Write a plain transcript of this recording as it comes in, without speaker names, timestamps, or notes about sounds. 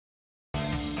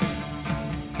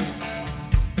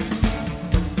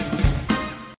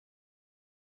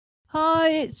Hi,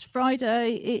 it's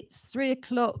Friday, it's 3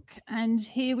 o'clock, and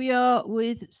here we are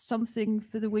with something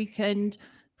for the weekend,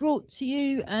 brought to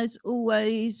you as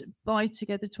always by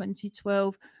Together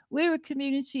 2012. We're a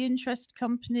community interest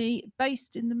company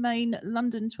based in the main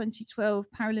London 2012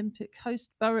 Paralympic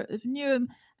host borough of Newham,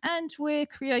 and we're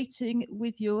creating,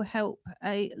 with your help,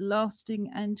 a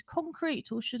lasting and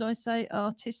concrete, or should I say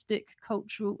artistic,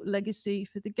 cultural legacy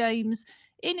for the Games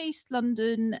in East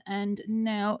London, and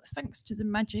now, thanks to the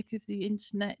magic of the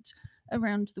internet,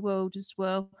 around the world as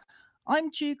well. I'm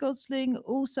Ju Gosling,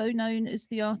 also known as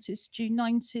the artist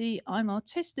Ju90. I'm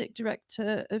artistic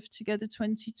director of Together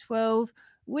 2012.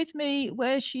 With me,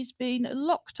 where she's been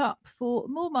locked up for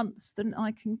more months than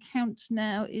I can count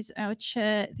now, is our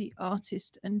chair, the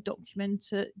artist and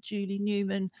documenter Julie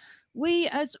Newman. We,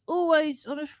 as always,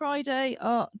 on a Friday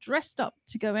are dressed up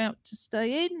to go out to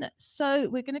stay in. So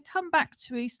we're going to come back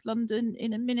to East London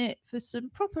in a minute for some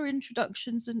proper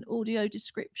introductions and audio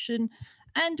description.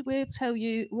 And we'll tell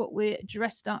you what we're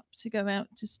dressed up to go out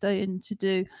to stay in to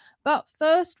do. But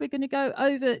first, we're going to go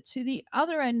over to the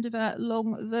other end of our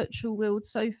long virtual wheeled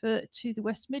sofa to the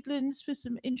West Midlands for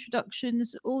some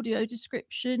introductions, audio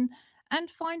description,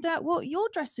 and find out what you're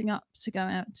dressing up to go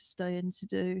out to stay in to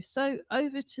do. So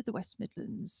over to the West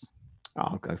Midlands.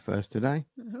 I'll go first today.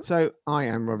 So I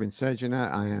am Robin Surgener.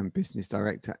 I am business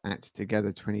director at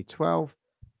Together 2012.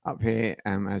 Up here,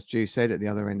 as Ju said, at the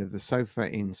other end of the sofa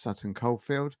in Sutton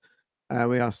Coldfield.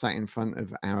 We are sat in front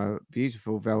of our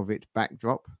beautiful velvet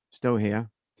backdrop, still here,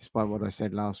 despite what I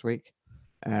said last week.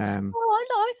 I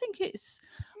think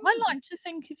I like to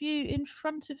think of you in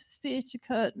front of theatre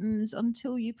curtains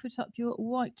until you put up your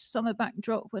white summer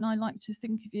backdrop, when I like to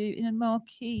think of you in a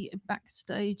marquee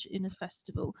backstage in a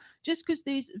festival. Just because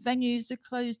these venues are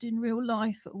closed in real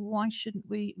life, why shouldn't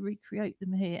we recreate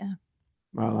them here?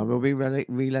 Well, I will be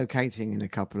relocating in a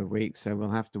couple of weeks, so we'll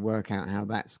have to work out how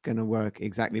that's going to work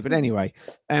exactly. But anyway,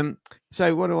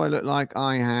 so what do I look like?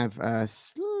 I have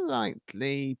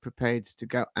slightly prepared to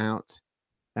go out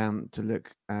to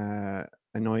look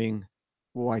annoying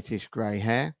whitish grey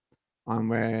hair.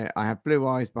 I have blue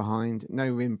eyes behind, no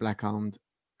rimmed black armed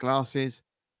glasses,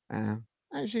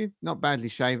 actually not badly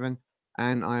shaven,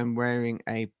 and I am wearing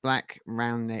a black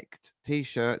round necked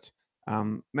t-shirt.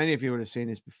 Many of you will have seen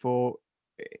this before.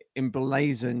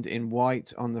 Emblazoned in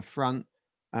white on the front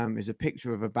is a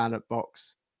picture of a ballot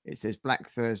box. It says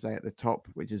Black Thursday at the top,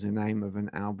 which is the name of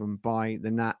an album by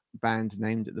the band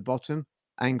named at the bottom,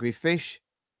 Angry Fish.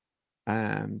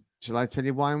 Shall I tell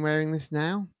you why I'm wearing this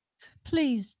now?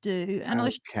 Please do. And I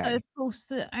should say, Okay. of course,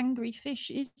 that Angry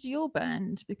Fish is your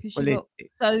band, because Well, you are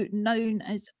so known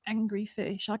as Angry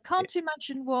Fish. I can't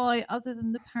imagine why, other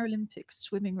than the Paralympic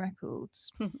swimming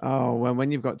records. Oh, well,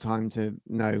 when you've got time to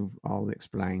know, I'll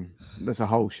explain. There's a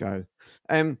whole show.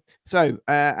 And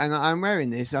I'm wearing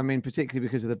this, I mean, particularly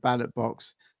because of the ballot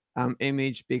box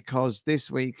image, because this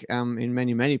week in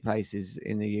many places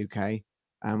in the UK,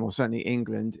 or certainly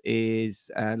England,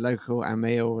 is local and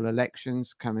mayoral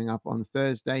elections coming up on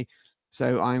Thursday.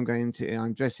 So I'm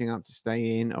dressing up to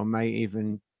stay in, or may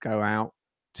even go out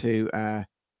to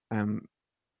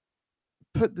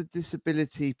put the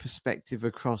disability perspective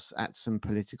across at some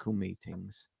political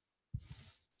meetings.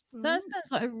 That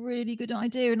sounds like a really good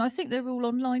idea, and I think they're all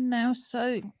online now,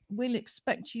 so we'll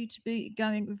expect you to be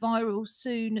going viral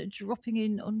soon, dropping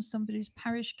in on somebody's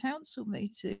parish council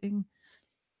meeting.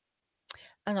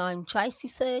 And I'm Tracy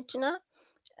Surgener,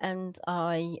 and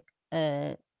I,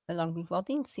 along with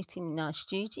Robin, sitting in our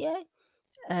studio.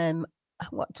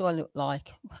 What do I look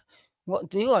like?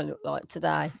 What do I look like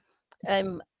today?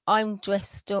 I'm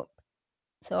dressed up.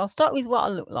 So I'll start with what I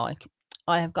look like.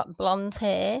 I have got blonde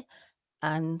hair,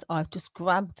 and I've just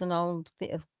grabbed an old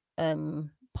bit of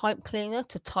pipe cleaner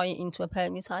to tie it into a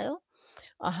ponytail.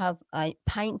 I have a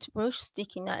paintbrush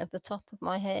sticking out of the top of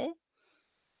my hair.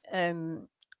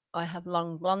 I have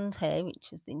long blonde hair, which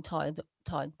has been tied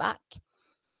back.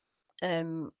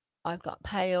 I've got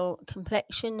pale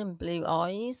complexion and blue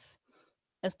eyes.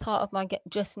 As part of my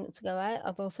dressing up to go out,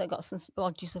 I've also got some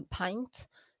splodges of paint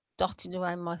dotted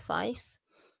around my face.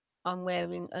 I'm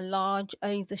wearing a large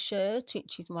overshirt,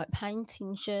 which is my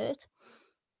painting shirt,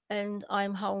 and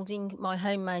I'm holding my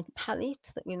homemade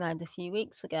palette that we made a few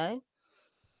weeks ago.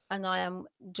 And I am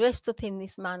dressed up in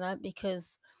this manner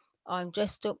because I'm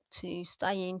dressed up to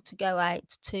stay in to go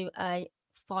out to a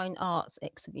fine arts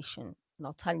exhibition. And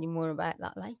I'll tell you more about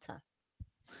that later.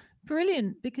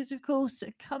 Brilliant, because of course,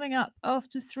 coming up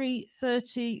after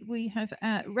 3:30, we have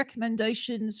our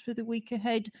recommendations for the week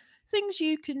ahead. Things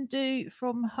you can do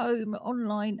from home,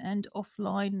 online and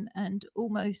offline, and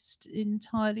almost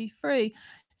entirely free.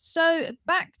 So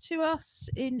back to us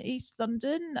in East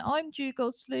London. I'm Ju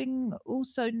Gosling,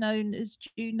 also known as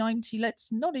Ju90.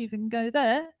 Let's not even go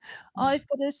there. I've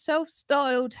got a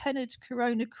self-styled hennaed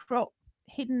corona crop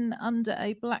hidden under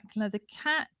a black leather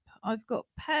cap. I've got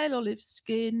pale olive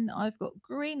skin. I've got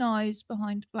green eyes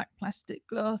behind black plastic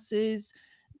glasses,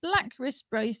 black wrist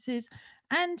braces.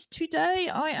 And today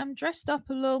I am dressed up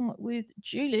along with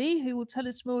Julie, who will tell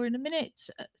us more in a minute,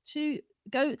 to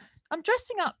go. I'm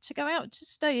dressing up to go out to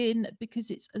stay in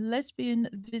because it's Lesbian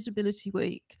Visibility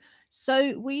Week.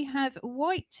 So we have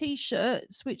white t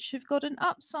shirts which have got an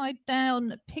upside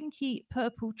down pinky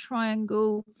purple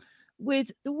triangle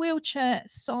with the wheelchair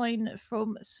sign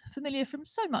from familiar from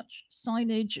so much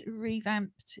signage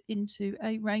revamped into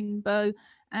a rainbow.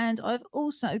 And I've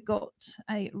also got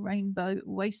a rainbow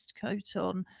waistcoat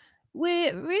on.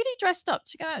 We're really dressed up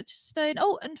to go out to stay in.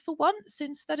 Oh, and for once,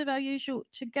 instead of our usual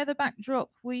together backdrop,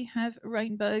 we have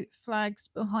rainbow flags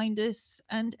behind us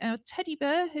and our teddy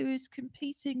bear, who is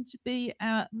competing to be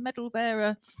our medal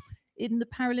bearer in the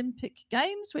Paralympic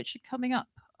Games, which are coming up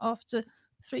after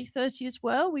 3:30 as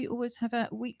well. We always have our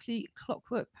weekly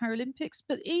Clockwork Paralympics,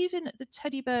 but even the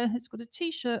teddy bear has got a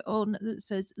t-shirt on that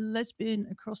says lesbian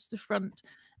across the front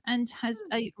and has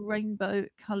a rainbow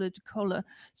coloured collar.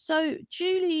 So,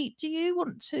 Julie, do you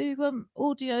want to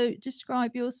audio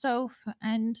describe yourself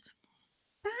and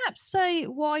perhaps say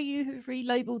why you have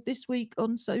relabeled this week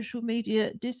on social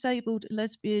media Disabled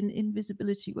Lesbian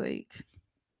Invisibility Week?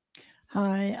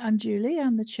 Hi, I'm Julie.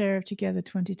 I'm the chair of Together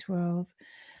 2012.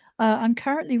 I'm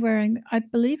currently wearing, I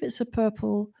believe it's a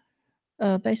purple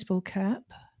baseball cap,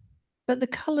 but the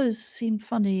colours seem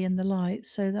funny in the light,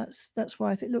 so that's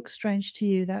why if it looks strange to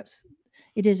you,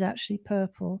 it is actually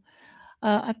purple.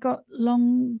 I've got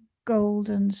long gold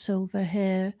and silver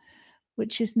hair,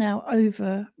 which is now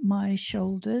over my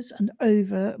shoulders and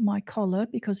over my collar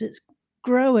because it's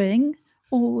growing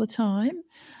all the time.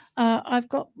 I've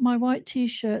got my white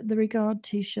t-shirt, the Regard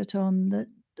t-shirt on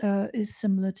that is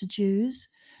similar to Ju's.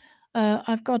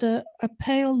 I've got a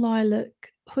pale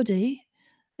lilac hoodie.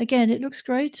 Again, it looks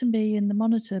grey to me in the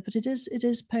monitor, but it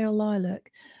is pale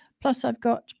lilac. Plus, I've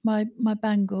got my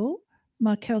bangle,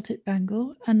 my Celtic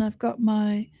bangle, and I've got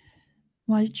my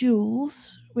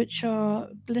jewels, which are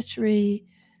glittery,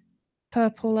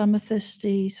 purple,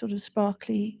 amethysty, sort of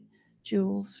sparkly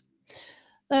jewels.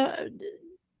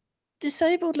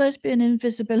 Disabled Lesbian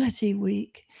Invisibility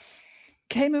Week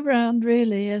came around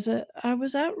really as I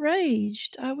was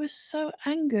outraged. I was so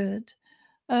angered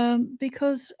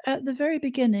because at the very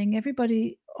beginning,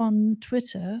 everybody on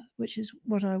Twitter, which is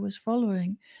what I was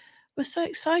following, was so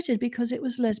excited because it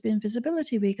was Lesbian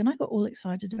Visibility Week, and I got all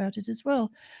excited about it as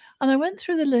well. And I went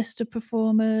through the list of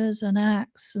performers and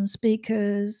acts and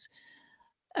speakers.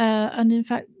 And in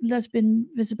fact, Lesbian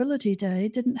Visibility Day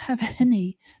didn't have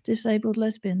any disabled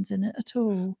lesbians in it at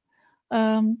all.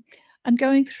 And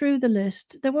going through the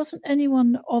list, there wasn't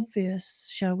anyone obvious,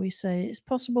 shall we say. It's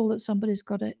possible that somebody's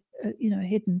got a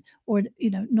hidden or,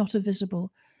 not a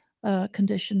visible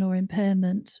condition or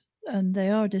impairment, and they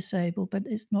are disabled, but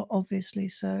it's not obviously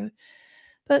so.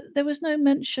 But there was no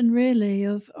mention really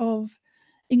of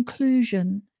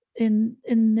inclusion in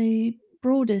the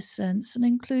broadest sense, an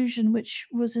inclusion which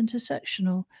was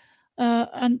intersectional.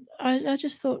 And I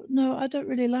just thought, no, I don't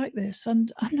really like this,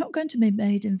 and I'm not going to be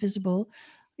made invisible.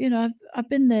 I've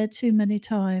been there too many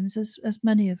times, as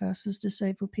many of us as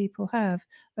disabled people have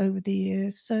over the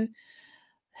years. So,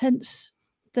 hence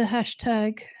the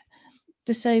hashtag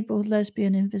Disabled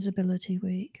Lesbian Invisibility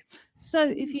Week. So,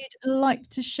 if you'd like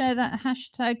to share that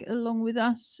hashtag along with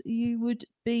us, you would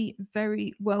be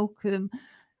very welcome.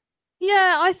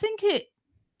 Yeah, I think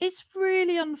it's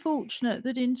really unfortunate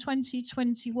that in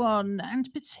 2021,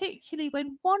 and particularly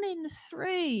when 1 in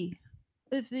 3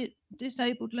 of the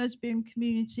disabled lesbian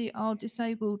community are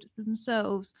disabled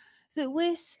themselves, that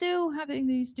we're still having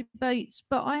these debates.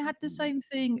 But I had the same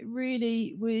thing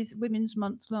really with Women's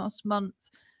Month last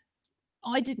month.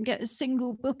 I didn't get a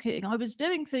single booking. I was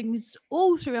doing things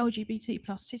all through LGBT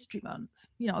plus History Month.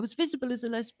 I was visible as a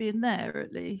lesbian there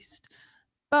at least.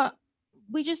 But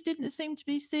we just didn't seem to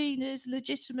be seen as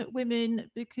legitimate women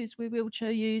because we're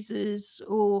wheelchair users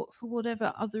or for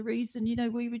whatever other reason.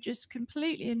 We were just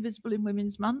completely invisible in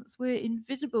Women's Month. We're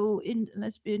invisible in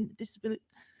Lesbian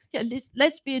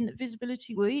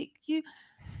Visibility Week.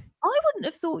 I wouldn't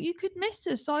have thought you could miss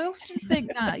us. I often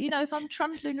think that, if I'm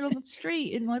trundling along the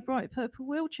street in my bright purple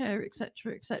wheelchair,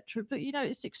 etc., etc. But,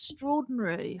 it's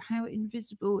extraordinary how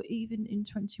invisible, even in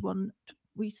 21,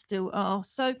 we still are.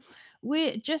 So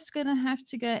we're just going to have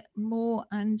to get more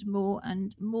and more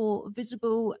and more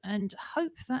visible and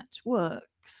hope that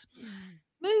works.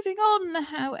 Moving on,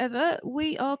 however,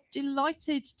 we are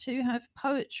delighted to have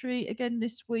poetry again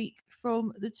this week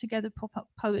from the Together Pop-Up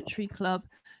Poetry Club.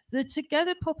 The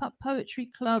Together Pop-Up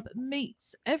Poetry Club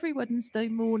meets every Wednesday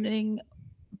morning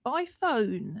by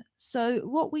phone. So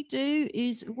what we do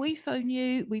is we phone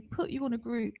you, we put you on a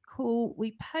group call,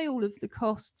 we pay all of the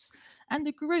costs, and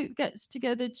the group gets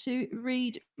together to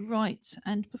read, write,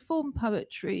 and perform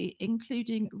poetry,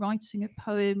 including writing a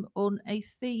poem on a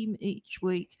theme each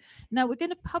week. Now, we're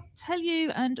going to tell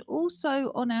you, and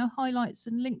also on our highlights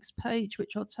and links page,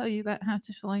 which I'll tell you about how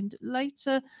to find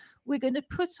later, we're going to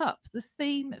put up the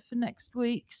theme for next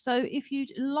week. So if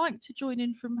you'd like to join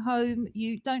in from home,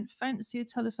 you don't fancy a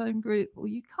telephone group, or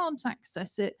you can't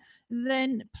access it,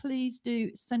 then please do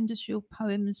send us your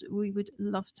poems. We would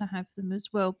love to have them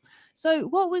as well. So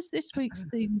what was this week's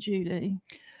theme, Julie?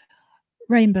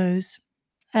 Rainbows.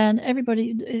 And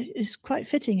everybody is quite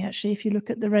fitting, actually, if you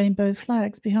look at the rainbow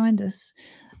flags behind us,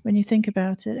 when you think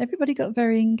about it. Everybody got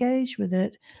very engaged with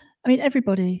it. I mean,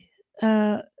 everybody.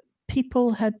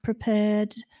 People had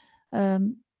prepared,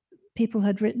 people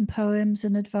had written poems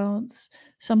in advance.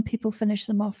 Some people finished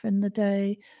them off in the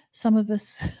day. Some of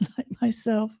us, like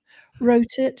myself,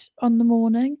 wrote it on the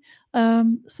morning,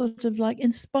 sort of like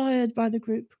inspired by the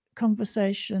group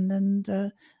conversation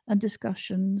and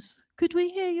discussions. Could we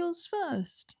hear yours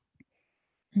first?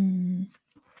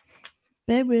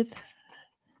 Bear with.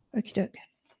 Okie doke.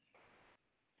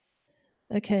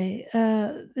 Okay,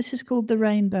 this is called The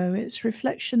Rainbow. It's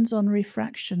Reflections on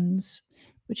Refractions,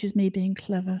 which is me being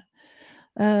clever.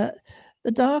 The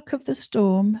dark of the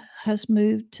storm has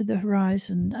moved to the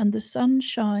horizon, and the sun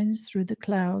shines through the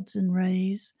clouds in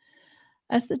rays.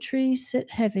 As the trees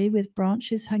sit heavy with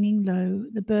branches hanging low,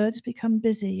 the birds become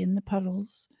busy in the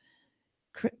puddles.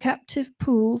 Captive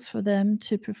pools for them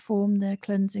to perform their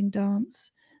cleansing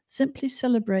dance, simply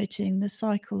celebrating the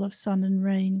cycle of sun and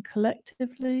rain.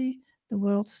 Collectively, the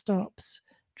world stops,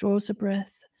 draws a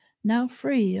breath, now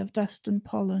free of dust and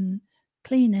pollen,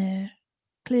 clean air,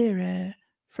 clear air,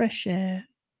 fresh air.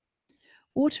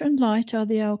 Water and light are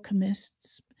the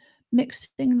alchemists,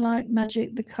 mixing like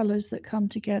magic the colours that come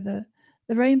together.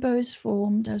 The rainbow is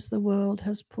formed as the world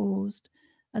has paused,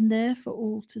 and there for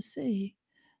all to see.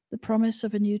 The promise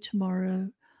of a new tomorrow,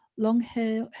 long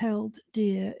held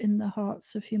dear in the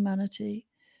hearts of humanity.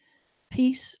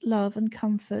 Peace, love, and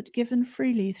comfort given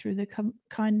freely through the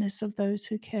kindness of those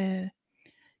who care.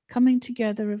 Coming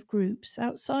together of groups,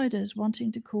 outsiders wanting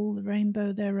to call the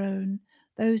rainbow their own,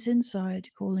 those inside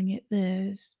calling it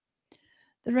theirs.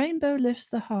 The rainbow lifts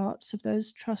the hearts of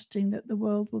those trusting that the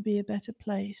world will be a better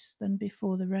place than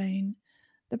before the rain.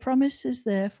 The promise is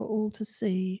there for all to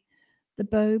see. The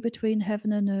bow between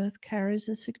heaven and earth carries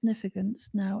a significance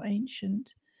now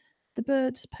ancient. The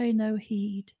birds pay no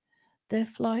heed, their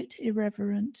flight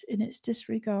irreverent in its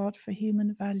disregard for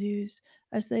human values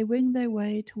as they wing their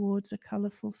way towards a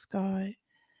colourful sky.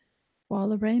 While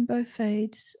the rainbow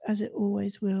fades, as it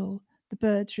always will, the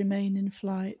birds remain in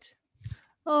flight.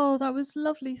 Oh, that was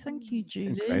lovely. Thank you,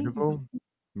 Julie. Incredible.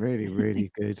 Really,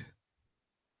 really good.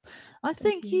 I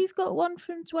think you. you've got one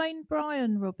from Dwayne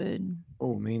Bryan, Robin.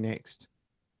 Oh, me next.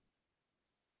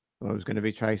 Well, it was going to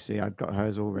be Tracy. I'd got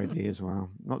hers already as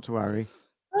well. Not to worry.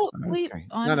 Oh, Okay.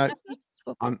 I'm No. happy to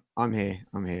swap it. I'm here.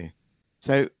 I'm here.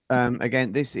 So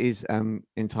again, this is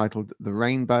entitled "The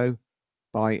Rainbow"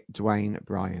 by Dwayne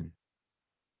Bryan.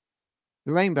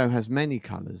 The rainbow has many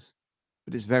colours,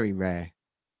 but it's very rare.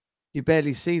 You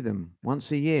barely see them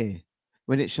once a year.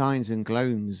 When it shines and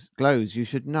glows, you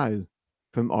should know,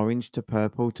 from orange to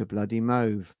purple to bloody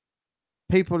mauve.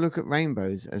 People look at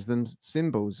rainbows as them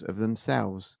symbols of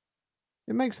themselves.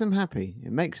 It makes them happy.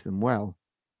 It makes them well.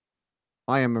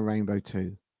 I am a rainbow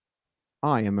too.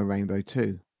 I am a rainbow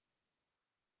too.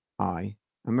 I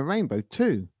am a rainbow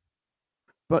too.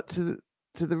 But to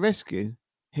the rescue,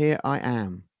 here I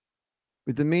am.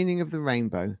 With the meaning of the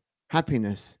rainbow,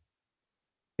 happiness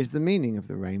is the meaning of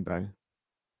the rainbow.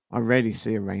 I rarely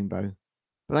see a rainbow,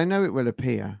 but I know it will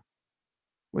appear.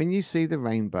 When you see the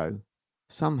rainbow,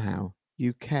 somehow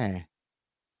you care.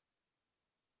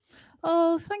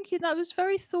 Oh, thank you. That was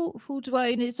very thoughtful,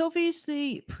 Dwayne. It's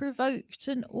obviously provoked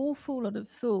an awful lot of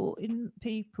thought in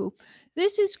people.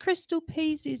 This is Crystal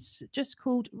Peasy's just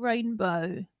called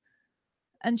Rainbow.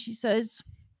 And she says,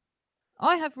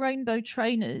 I have rainbow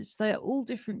trainers. They are all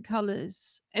different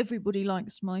colours. Everybody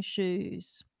likes my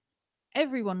shoes.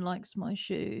 Everyone likes my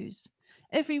shoes.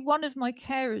 Every one of my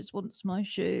carers wants my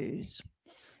shoes.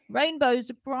 Rainbows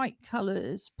are bright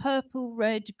colours: purple,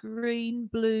 red, green,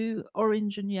 blue,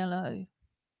 orange, and yellow.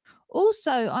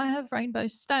 Also, I have rainbow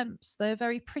stamps. They're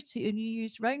very pretty, and you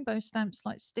use rainbow stamps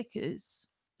like stickers.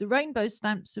 The rainbow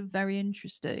stamps are very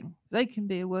interesting. They can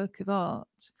be a work of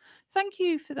art. Thank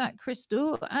you for that,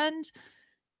 Crystal. And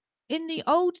in the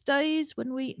old days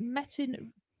when we met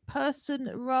in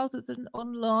person rather than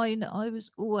online, I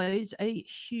was always a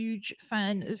huge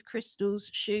fan of Crystal's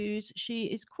shoes. She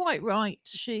is quite right.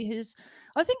 She has,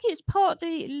 I think it's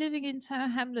partly living in Tower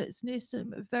Hamlets near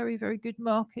some very, very good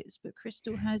markets, but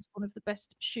Crystal has one of the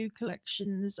best shoe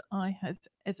collections I have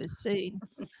ever seen.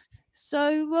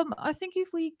 So I think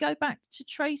if we go back to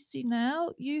Tracy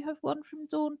now, you have one from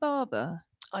Dawn Barber.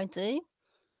 I do.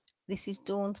 This is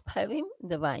Dawn's poem,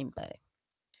 The Rainbow.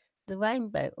 The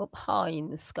rainbow up high in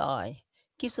the sky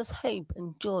gives us hope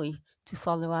and joy to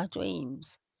follow our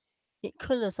dreams. It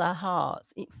colours our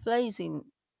hearts, it flows in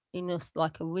us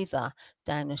like a river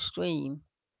down a stream.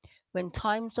 When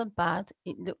times are bad,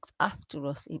 it looks after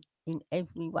us in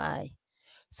every way.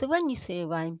 So when you see a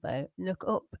rainbow, look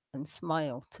up and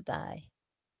smile today.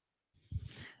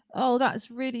 Oh, that's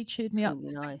really cheered me It's up.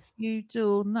 really nice. You,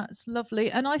 Dawn. That's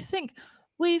lovely. And I think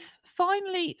we've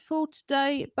finally for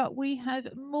today, but we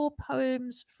have more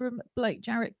poems from Blake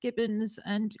Jarrett Gibbons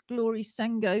and Glory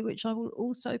Sengo, which I will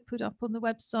also put up on the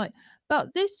website.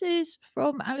 But this is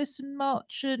from Alison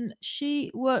Marchant.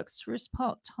 She works for us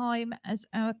part-time as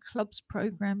our club's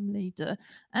program leader.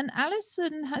 And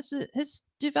Alison has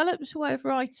developed a way of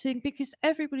writing, because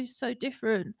everybody's so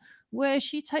different, where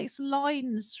she takes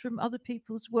lines from other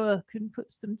people's work and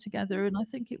puts them together. And I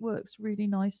think it works really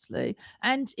nicely.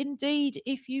 And indeed,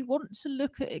 if you want to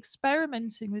look at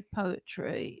experimenting with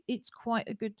poetry, it's quite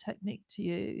a good technique to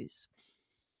use.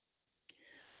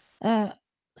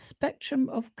 Spectrum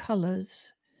of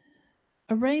colours.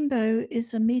 A rainbow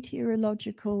is a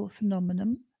meteorological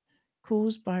phenomenon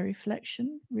caused by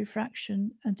reflection,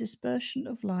 refraction, and dispersion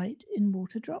of light in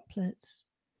water droplets.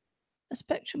 A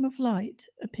spectrum of light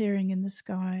appearing in the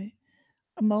sky,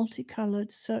 a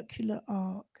multicoloured circular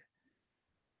arc.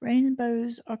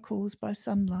 Rainbows are caused by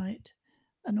sunlight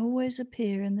and always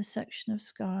appear in the section of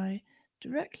sky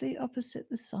directly opposite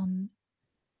the sun.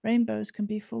 Rainbows can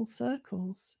be full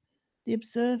circles. The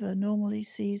observer normally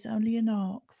sees only an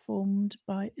arc formed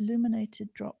by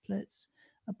illuminated droplets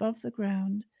above the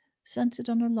ground, centered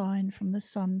on a line from the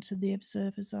sun to the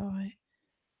observer's eye.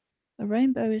 A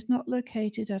rainbow is not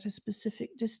located at a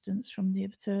specific distance from the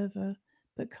observer,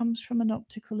 but comes from an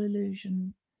optical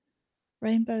illusion.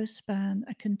 Rainbows span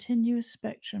a continuous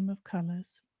spectrum of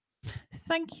colours.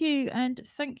 Thank you, and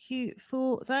thank you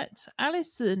for that,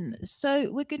 Alison.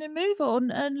 So we're going to move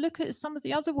on and look at some of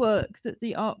the other work that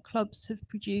the art clubs have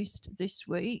produced this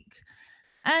week.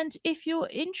 And if you're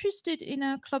interested in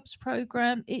our club's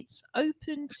program, it's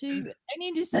open to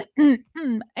any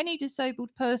any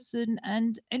disabled person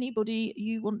and anybody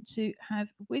you want to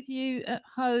have with you at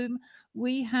home.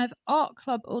 We have Art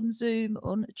Club on Zoom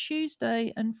on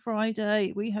Tuesday and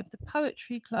Friday. We have the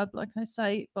Poetry Club, like I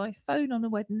say, by phone on a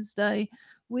Wednesday.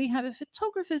 We have a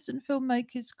Photographers and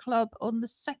Filmmakers Club on the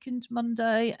second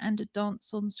Monday and a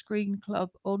Dance on Screen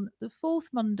Club on the fourth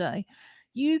Monday.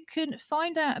 You can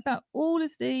find out about all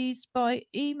of these by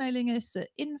emailing us at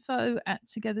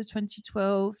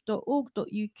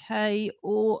info@together2012.org.uk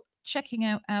or checking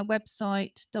out our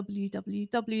website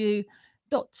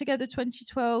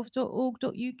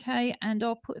www.together2012.org.uk, and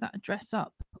I'll put that address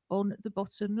up on the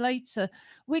bottom later.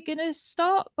 We're going to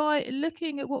start by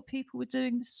looking at what people were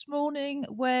doing this morning,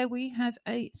 where we have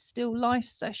a still life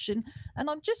session, and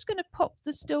I'm just going to pop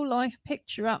the still life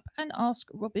picture up and ask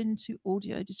Robin to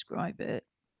audio describe it.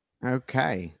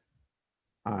 Okay.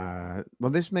 Well,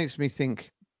 this makes me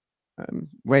think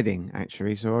wedding,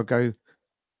 actually, so I'll go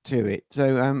to it.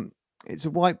 So it's a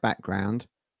white background,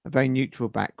 a very neutral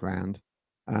background,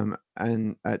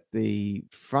 and at the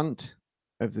front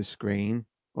of the screen,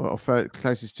 or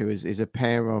closest to us, is a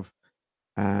pair of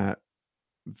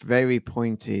very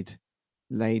pointed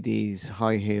ladies'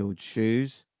 high-heeled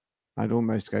shoes. I'd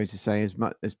almost go to say as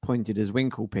much as pointed as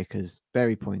winkle pickers,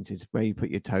 very pointed. Where you put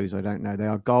your toes, I don't know. They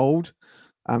are gold,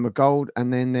 a gold,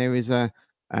 and then there is a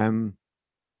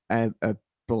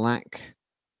black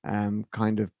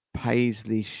kind of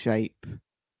paisley shape,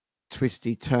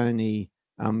 twisty turny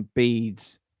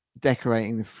beads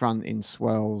decorating the front in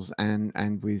swirls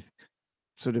and with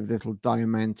sort of little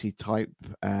diamante type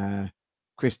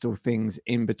crystal things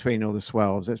in between all the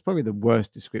swirls. That's probably the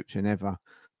worst description ever.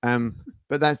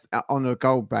 But that's on a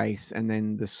gold base, and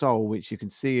then the sole, which you can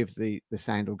see of the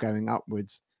sandal going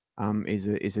upwards,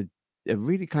 is a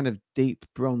really kind of deep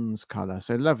bronze color.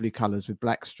 So lovely colors with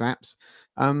black straps.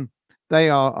 They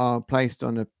are placed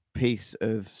on a piece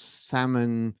of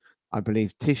salmon, I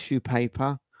believe, tissue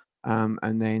paper,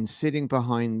 and then sitting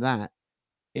behind that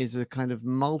is a kind of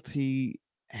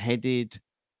multi-headed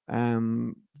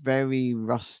very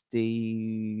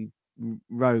rusty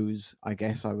rose, I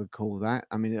guess I would call that.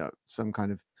 I mean, some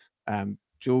kind of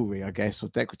jewelry, I guess, or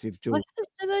decorative jewelry.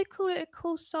 Do they call it a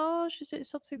corsage? Is it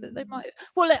something that they might have?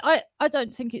 Well, I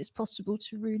don't think it's possible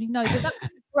to really know, but that's a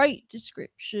great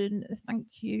description.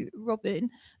 Thank you, Robin.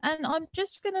 And I'm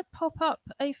just going to pop up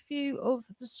a few of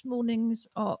this morning's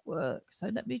artwork. So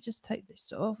let me just take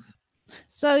this off.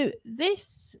 So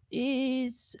this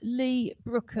is Lee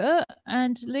Brooker,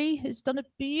 and Lee has done a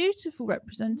beautiful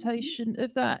representation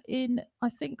of that in, I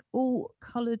think, all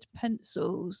coloured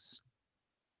pencils.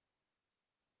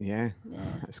 Yeah,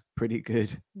 Yeah, that's pretty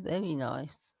good. very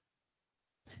nice.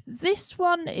 This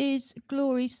one is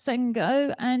Glory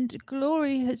Sengo, and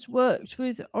Glory has worked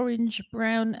with orange,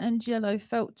 brown, and yellow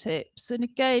felt tips. And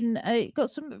again, it got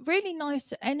some really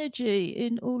nice energy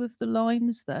in all of the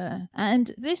lines there.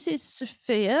 And this is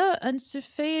Sophia, and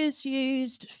Sophia's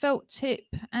used felt tip,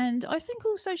 and I think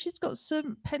also she's got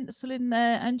some pencil in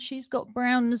there, and she's got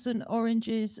browns and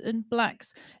oranges and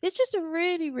blacks. It's just a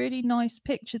really, really nice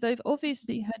picture. They've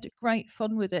obviously had great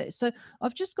fun with it. So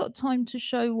I've just got time to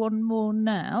show one more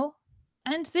now.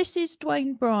 And this is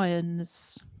Dwayne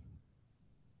Bryan's.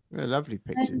 They're lovely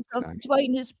pictures And today.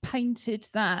 Dwayne has painted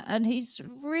that, and he's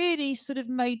really sort of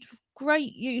made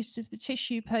great use of the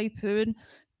tissue paper and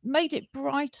made it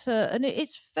brighter, and it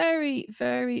is very,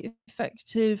 very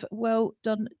effective. Well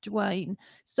done, Dwayne.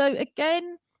 So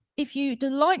again, if you'd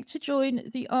like to join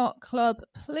the art club,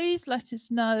 please let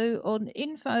us know on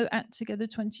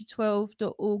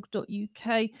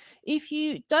info@together2012.org.uk. If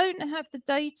you don't have the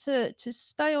data to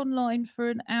stay online for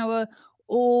an hour,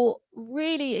 or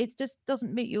really it just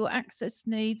doesn't meet your access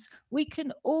needs, we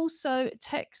can also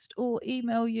text or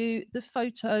email you the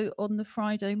photo on the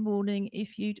Friday morning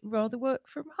if you'd rather work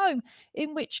from home,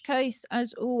 in which case,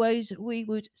 as always, we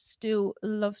would still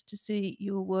love to see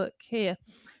your work here.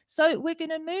 So we're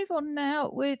going to move on now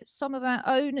with some of our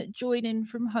own join in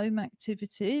from home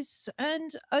activities,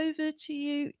 and over to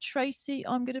you, Tracy.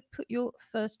 I'm going to put your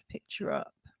first picture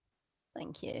up.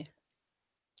 Thank you.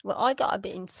 Well, I got a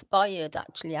bit inspired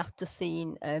actually after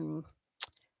seeing the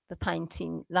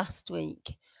painting last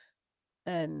week,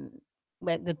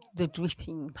 where the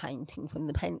dripping painting from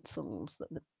the pencils, that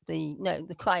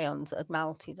the crayons that had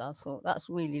melted. I thought that's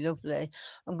really lovely.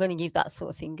 I'm going to give that sort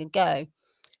of thing a go.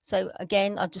 So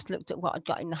again, I just looked at what I'd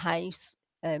got in the house.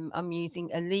 I'm using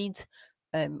a lid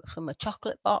from a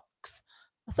chocolate box.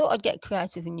 I thought I'd get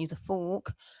creative and use a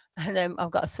fork, and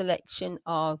I've got a selection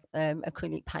of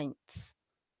acrylic paints.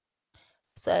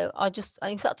 So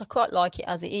in fact, I quite like it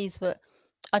as it is, but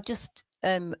I just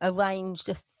arranged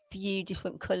a few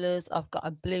different colours. I've got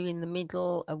a blue in the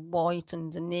middle, a white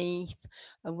underneath,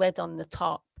 a red on the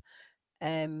top,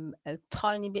 a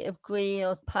tiny bit of green. I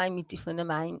was playing with different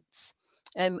amounts,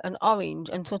 an orange,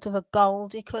 and sort of a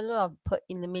goldy colour I've put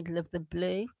in the middle of the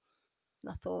blue. And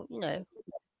I thought,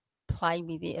 play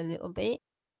with it a little bit.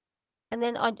 And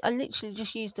then I literally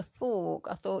just used a fork.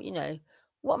 I thought,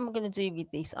 what am I going to do with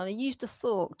this? And I used a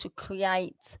fork to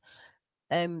create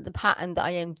the pattern that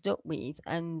I ended up with,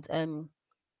 and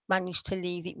managed to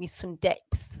leave it with some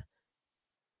depth.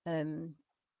 I'd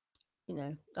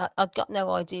got no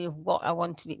idea of what I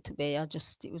wanted it to be.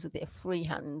 It was a bit of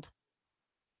freehand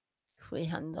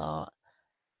art.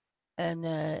 And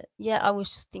I was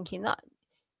just thinking that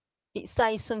it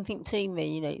says something to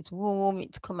me. It's warm,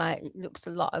 it's come out, it looks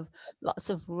lots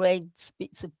of reds,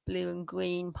 bits of blue and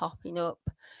green popping up,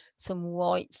 some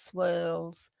white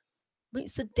swirls. But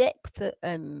it's the depth that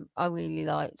I really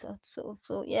liked. I sort of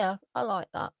thought, yeah, I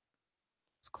like that.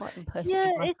 It's quite impressive.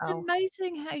 Yeah, it's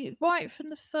amazing how right from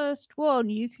the first one,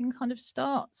 you can kind of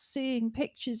start seeing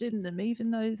pictures in them, even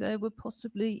though there were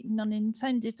possibly none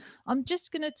intended. I'm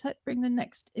just going to bring the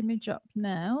next image up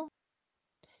now.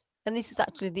 And this is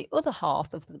actually the other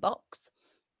half of the box.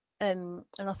 And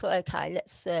I thought, okay,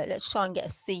 let's try and get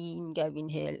a scene going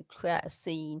here, create a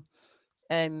scene.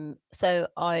 So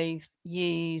I've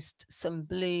used some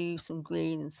blue, some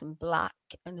green, and some black,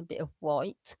 and a bit of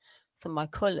white for my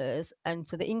colours. And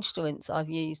for the instruments, I've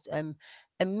used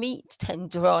a meat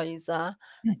tenderizer,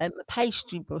 a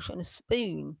pastry brush, and a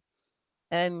spoon.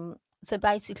 So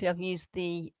basically, I've used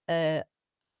I've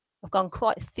gone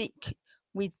quite thick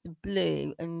with the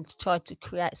blue and tried to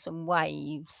create some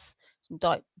waves, some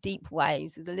deep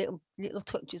waves with the little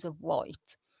touches of white.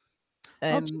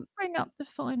 I'll just bring up the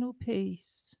final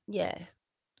piece. Yeah,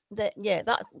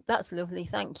 that's lovely.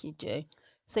 Thank you, Ju.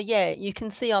 So yeah, you can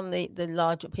see on the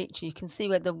larger picture, you can see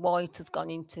where the white has gone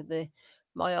into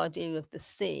my idea of the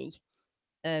sea.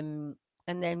 And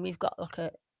then we've got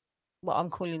like what I'm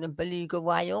calling a beluga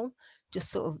whale,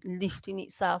 just sort of lifting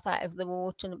itself out of the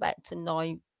water and about to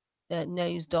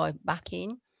nosedive back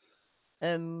in.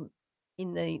 In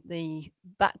the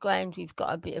background, we've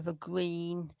got a bit of a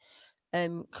green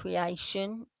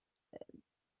creation,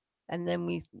 and then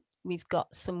we've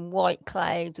got some white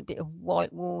clouds, a bit of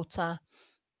white water,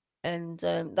 and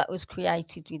that was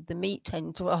created with the meat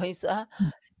tenderizer.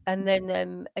 And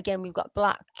then again, we've got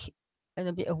black and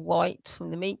a bit of white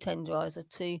from the meat tenderizer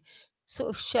to sort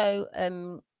of show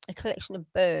a collection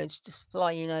of birds just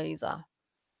flying over.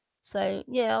 So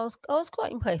yeah, I was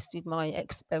quite impressed with my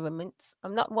experiments.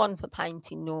 I'm not one for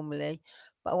painting normally,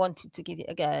 but I wanted to give it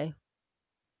a go,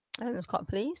 and I was quite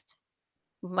pleased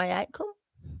with my outcome.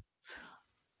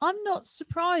 I'm not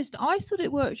surprised. I thought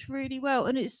it worked really well,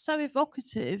 and it's so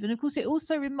evocative. And of course, it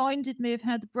also reminded me of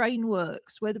how the brain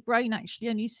works, where the brain actually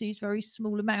only sees very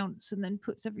small amounts and then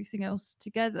puts everything else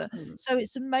together. So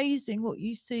it's amazing what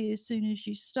you see as soon as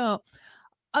you start.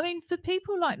 I mean, for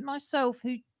people like myself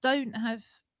who don't have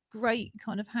great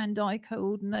kind of hand-eye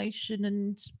coordination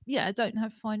and don't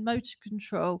have fine motor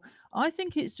control, I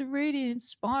think it's a really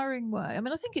inspiring way. I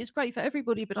mean, I think it's great for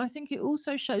everybody, but I think it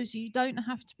also shows you don't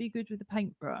have to be good with a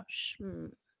paintbrush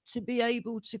to be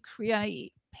able to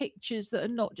create pictures that are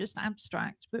not just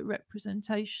abstract but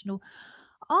representational.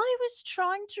 I was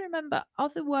trying to remember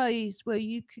other ways where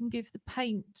you can give the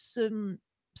paint some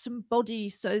body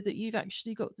so that you've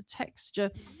actually got the texture.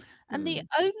 And the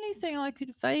only thing I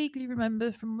could vaguely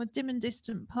remember from a dim and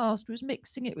distant past was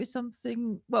mixing it with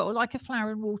something, well, like a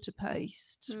flour and water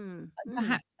paste, and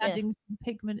perhaps adding some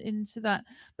pigment into that.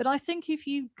 But I think if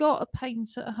you've got a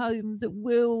paint at home that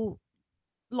will,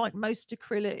 like most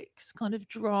acrylics, kind of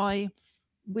dry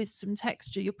with some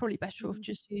texture, you're probably better off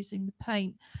just using the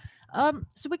paint.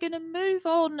 So we're going to move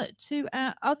on to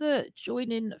our other join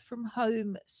in from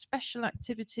home special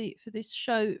activity for this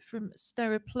show from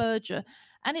Sterre Ploeger.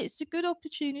 And it's a good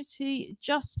opportunity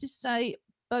just to say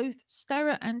both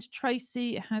Sterre and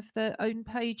Tracy have their own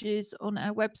pages on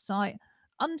our website.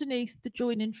 Underneath the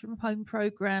Join In From Home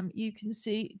programme, you can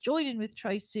see Join In with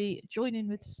Tracy, Join In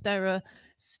with Sterre.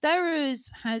 Sterre's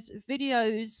has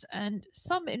videos and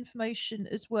some information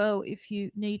as well if you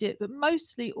need it, but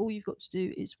mostly all you've got to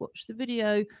do is watch the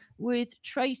video. With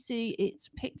Tracy, it's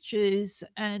pictures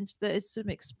and there's some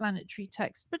explanatory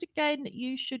text, but again,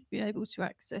 you should be able to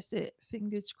access it,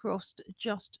 fingers crossed,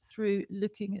 just through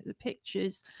looking at the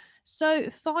pictures. So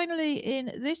finally,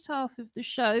 in this half of the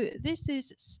show, this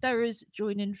is Sterre's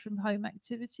Join In From Home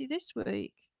activity this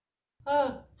week.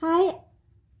 Hi,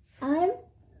 I'm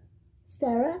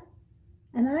Sterre,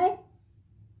 and I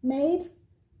made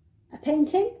a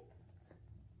painting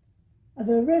of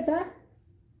a river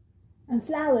and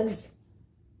flowers.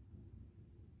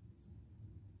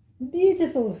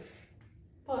 Beautiful.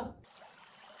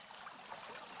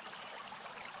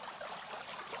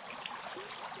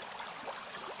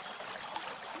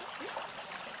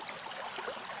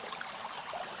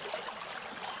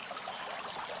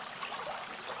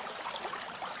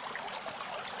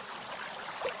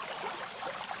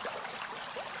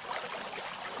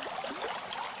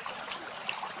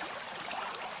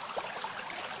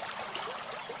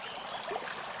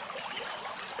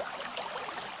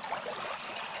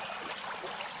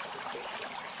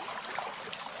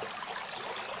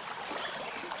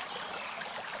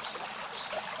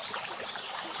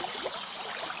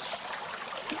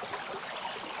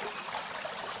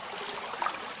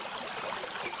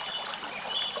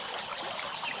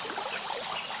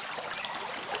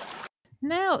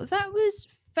 Now, that was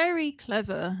very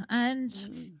clever. And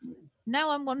now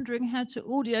I'm wondering how to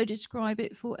audio describe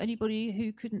it for anybody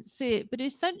who couldn't see it. But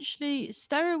essentially,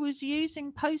 Sterre was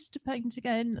using poster paint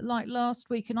again, like last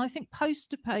week. And I think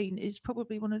poster paint is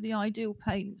probably one of the ideal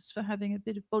paints for having a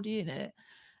bit of body in it.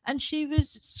 And she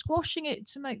was squashing it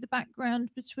to make the background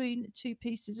between two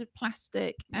pieces of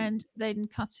plastic and then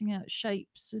cutting out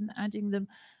shapes and adding them.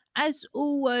 As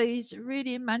always,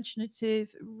 really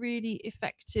imaginative, really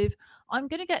effective. I'm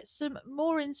going to get some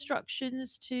more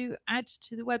instructions to add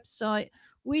to the website.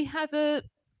 We have a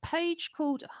page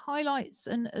called Highlights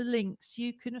and Links.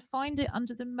 You can find it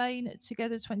under the main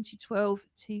Together 2012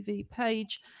 TV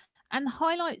page. And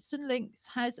Highlights and Links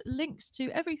has links to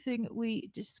everything we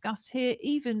discuss here,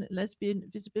 even Lesbian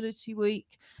Visibility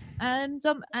Week, and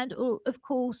of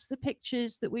course the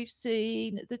pictures that we've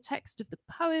seen, the text of the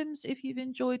poems if you've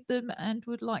enjoyed them and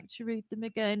would like to read them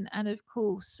again, and of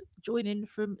course join in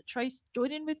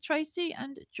with Tracy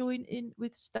and join in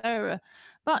with Sterre.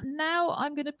 But now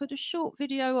I'm going to put a short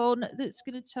video on that's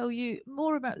going to tell you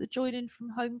more about the Join In From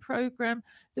Home programme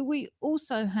that we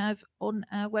also have on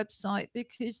our website,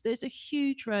 because there's a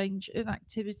huge range of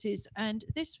activities and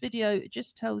this video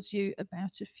just tells you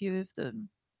about a few of them.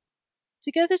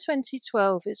 Together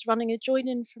 2012 is running a Join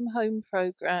In From Home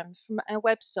programme from our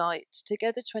website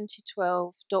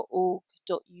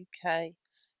together2012.org.uk.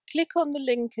 Click on the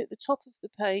link at the top of the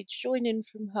page, Join In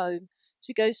From Home,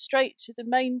 to go straight to the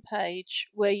main page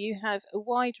where you have a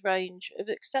wide range of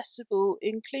accessible,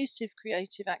 inclusive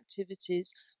creative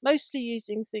activities, mostly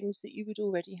using things that you would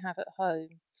already have at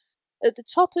home. At the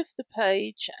top of the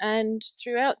page and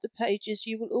throughout the pages,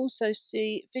 you will also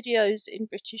see videos in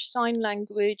British Sign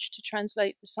Language to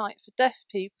translate the site for deaf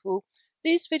people.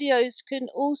 These videos can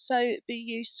also be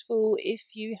useful if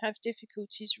you have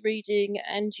difficulties reading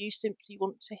and you simply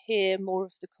want to hear more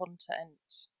of the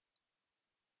content.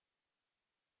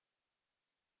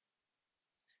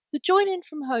 The Join In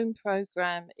From Home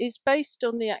programme is based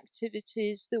on the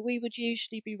activities that we would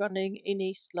usually be running in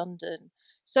East London.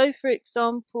 So, for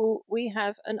example, we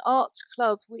have an art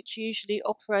club which usually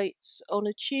operates on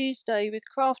a Tuesday with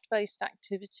craft-based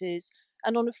activities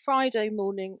and on a Friday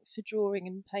morning for drawing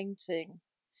and painting.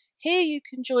 Here you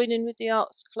can join in with the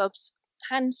arts club's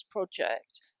Hands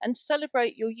project and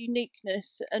celebrate your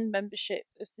uniqueness and membership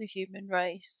of the human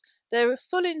race. There are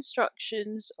full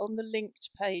instructions on the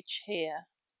linked page here.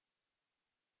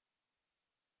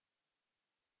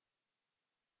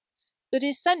 But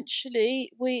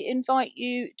essentially, we invite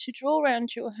you to draw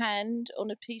around your hand on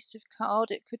a piece of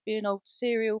card. It could be an old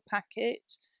cereal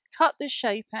packet. Cut the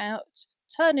shape out,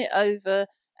 turn it over,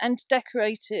 and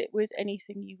decorate it with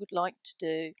anything you would like to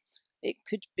do. It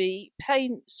could be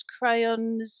paints,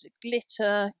 crayons,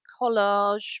 glitter,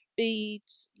 collage,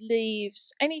 beads,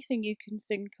 leaves, anything you can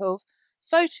think of.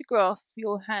 Photograph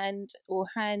your hand or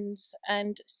hands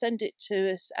and send it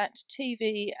to us at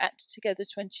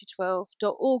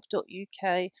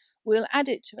tv@together2012.org.uk. We'll add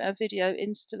it to our video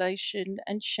installation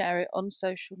and share it on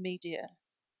social media.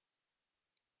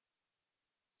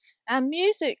 Our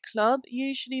music club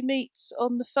usually meets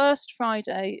on the first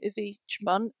Friday of each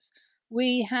month.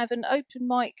 We have an open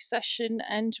mic session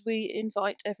and we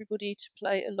invite everybody to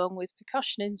play along with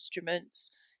percussion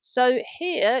instruments. So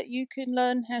here you can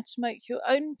learn how to make your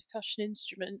own percussion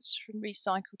instruments from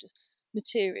recycled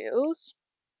materials.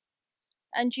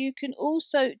 And you can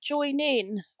also join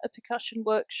in a percussion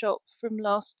workshop from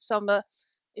last summer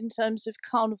in terms of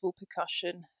carnival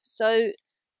percussion. So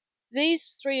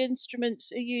these three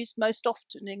instruments are used most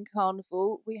often in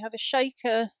carnival. We have a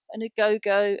shaker and a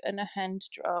go-go and a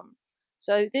hand drum.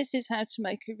 So this is how to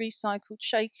make a recycled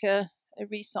shaker, a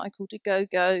recycled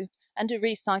go-go, and a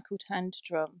recycled hand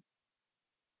drum.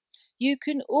 You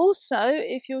can also,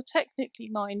 if you're technically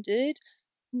minded,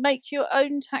 make your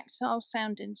own tactile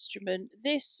sound instrument.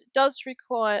 This does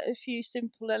require a few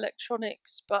simple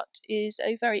electronics, but is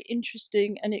a very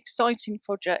interesting and exciting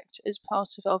project as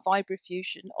part of our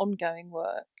Vibrafusion ongoing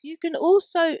work. You can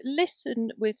also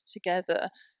listen with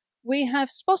Together. We have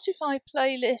Spotify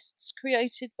playlists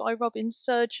created by Robin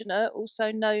Surgener,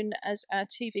 also known as our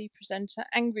TV presenter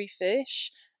Angry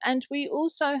Fish, and we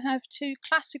also have 2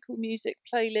 classical music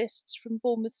playlists from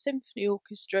Bournemouth Symphony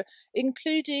Orchestra,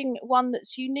 including one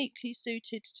that's uniquely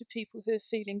suited to people who are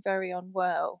feeling very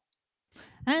unwell.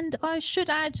 And I should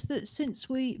add that since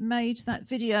we made that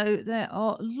video, there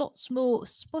are lots more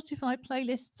Spotify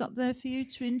playlists up there for you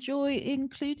to enjoy,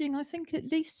 including, I think,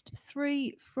 at least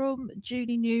 3 from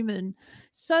Julie Newman.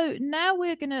 So now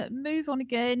we're going to move on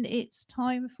again. It's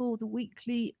time for the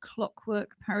weekly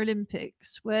Clockwork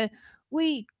Paralympics, where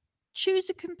we choose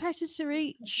a competitor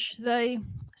each. They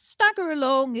stagger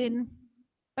along in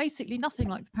basically nothing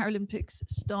like the Paralympics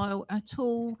style at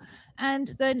all. And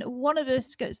then one of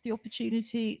us gets the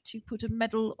opportunity to put a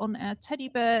medal on our teddy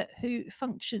bear, who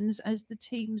functions as the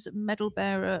team's medal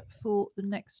bearer for the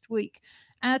next week.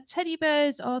 Our teddy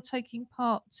bears are taking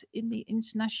part in the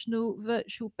International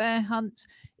Virtual Bear Hunt.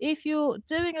 If you're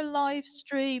doing a live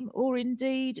stream or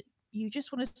indeed you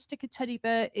just want to stick a teddy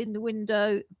bear in the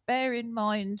window, bear in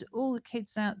mind all the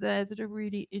kids out there that are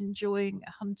really enjoying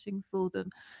hunting for them.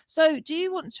 So do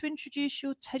you want to introduce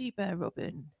your teddy bear,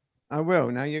 Robin? I will.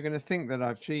 Now you're going to think that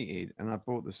I've cheated and I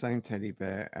bought the same teddy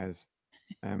bear as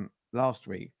last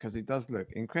week, because it does look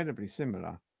incredibly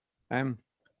similar.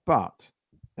 But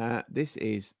this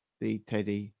is the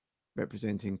teddy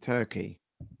representing Turkey.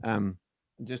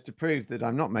 Just to prove that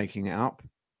I'm not making it up,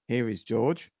 here is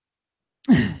George.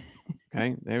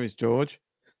 Okay, there is George.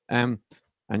 And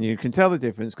you can tell the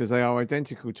difference because they are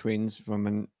identical twins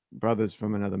from brothers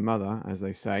from another mother, as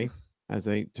they say, as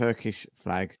a Turkish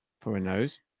flag for a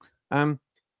nose. And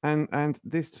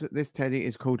this teddy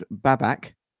is called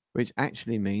Babak, which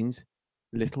actually means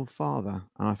little father.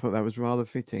 And I thought that was rather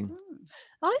fitting.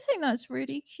 I think that's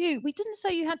really cute. We didn't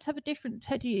say you had to have a different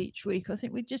teddy each week. I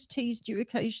think we just teased you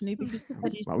occasionally because the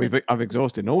teddies. Well, I've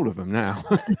exhausted all of them now.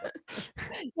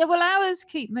 Yeah, well, ours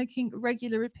keep making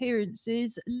regular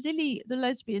appearances. Lily, the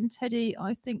lesbian teddy,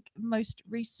 I think most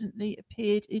recently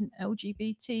appeared in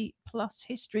LGBT plus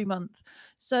History Month.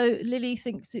 So Lily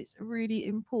thinks it's really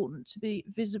important to be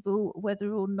visible,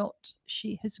 whether or not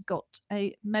she has got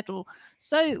a medal.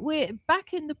 So we're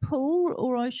back in the pool,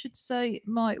 or I should say,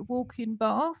 my walk-in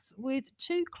bath, with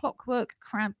two clockwork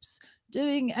crabs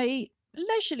doing a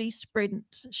leisurely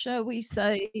sprint, shall we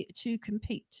say, to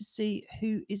compete to see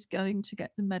who is going to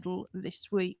get the medal this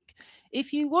week.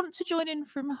 If you want to join in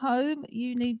from home,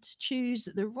 you need to choose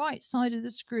the right side of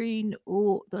the screen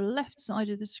or the left side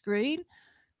of the screen.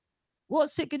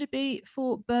 What's it going to be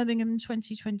for Birmingham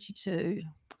 2022?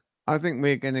 I think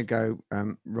we're going to go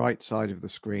right side of the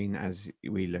screen as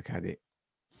we look at it.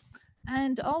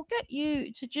 And I'll get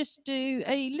you to just do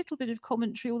a little bit of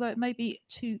commentary, although it may be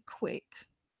too quick.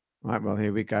 Right, well,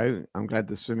 here we go. I'm glad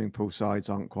the swimming pool sides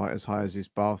aren't quite as high as this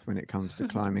bath when it comes to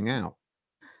climbing out.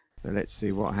 So let's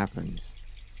see what happens.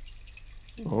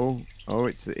 Oh,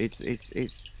 it's.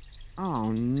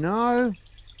 Oh no!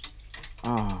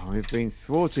 Oh, we've been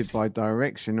thwarted by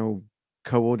directional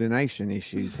coordination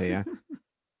issues here.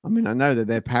 I mean, I know that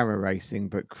they're para racing,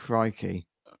 but crikey.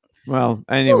 Well,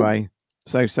 anyway,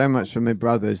 so much for my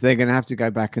brothers. They're going to have to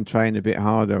go back and train a bit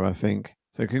harder, I think.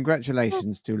 So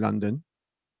congratulations to London.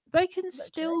 They can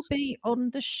still be on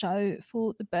the show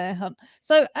for the bear hunt.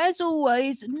 So, as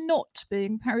always, not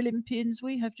being Paralympians,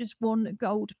 we have just one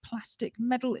gold plastic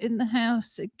medal in the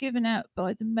house given out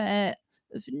by the Mayor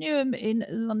of Newham in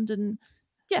London.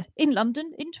 Yeah, in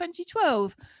London in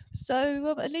 2012.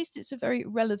 So at least it's a very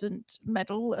relevant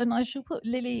medal. And I shall put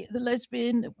Lily, the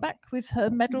lesbian, back with her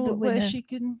medal where she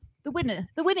can. The winning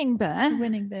bear. The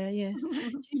winning bear, yes.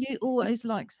 Julie always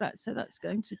likes that, so that's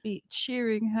going to be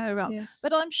cheering her up. Yes.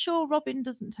 But I'm sure Robin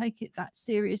doesn't take it that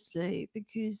seriously,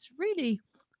 because really,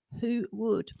 who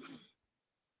would?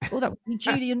 Well, that would be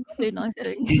Julie and Robin, I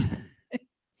think.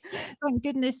 Thank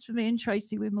goodness for me and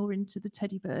Tracy, we're more into the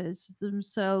teddy bears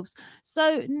themselves.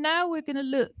 So now we're going to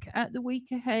look at the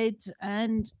week ahead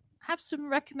and have some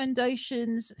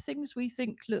recommendations, things we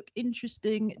think look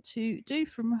interesting to do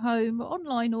from home,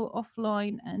 online or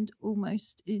offline, and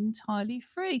almost entirely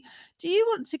free. Do you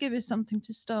want to give us something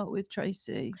to start with,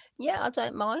 Tracy? Yeah, I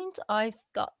don't mind. I've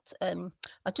got.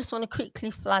 I just want to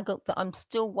quickly flag up that I'm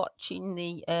still watching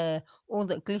the All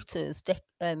That Glitters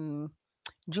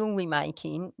jewelry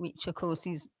making, which of course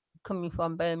is coming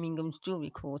from Birmingham's Jewelry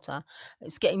Quarter.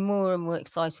 It's getting more and more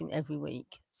exciting every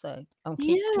week, so I'm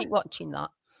keep watching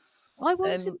that. I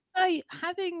wanted to say,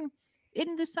 having,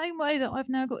 in the same way that I've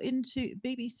now got into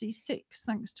BBC Six,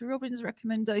 thanks to Robin's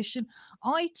recommendation,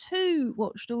 I too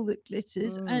watched All That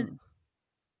Glitters and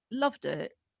loved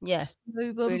it. Yes,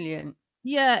 so, brilliant.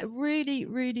 Yeah, really,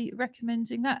 really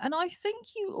recommending that. And I think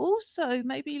you also,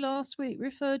 maybe last week,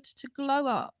 referred to Glow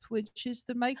Up, which is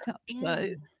the makeup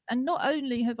show. And not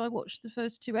only have I watched the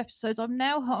first 2 episodes, I'm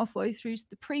now halfway through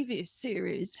the previous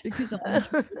series because I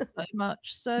enjoyed it so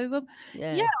much. So,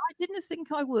 yeah, I didn't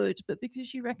think I would, but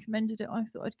because you recommended it, I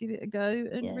thought I'd give it a go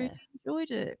and really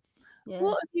enjoyed it. Yeah.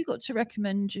 What have you got to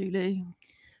recommend, Julie?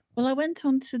 Well, I went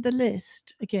onto the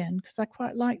list again because I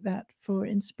quite like that for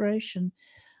inspiration.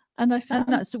 And I found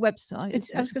that's a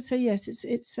website. I was going to say yes.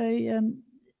 It's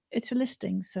a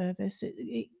listing service.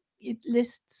 It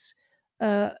lists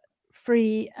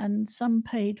free and some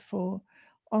paid for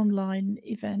online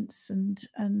events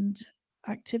and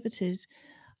activities.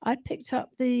 I picked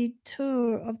up the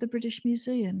tour of the British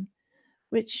Museum,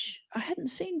 which I hadn't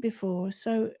seen before,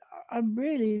 so I'm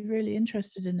really, really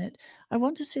interested in it. I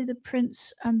want to see the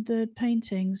prints and the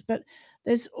paintings, but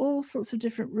there's all sorts of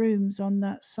different rooms on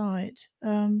that site.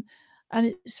 And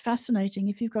it's fascinating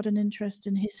if you've got an interest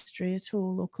in history at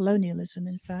all, or colonialism,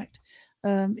 in fact.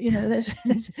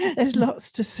 There's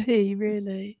lots to see,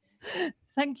 really.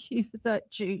 Thank you for that,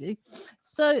 Julie.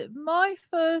 So my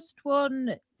first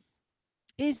one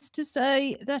is to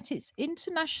say that it's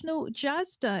International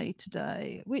Jazz Day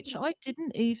today, which I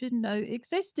didn't even know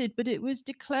existed, but it was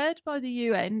declared by the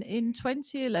UN in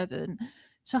 2011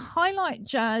 to highlight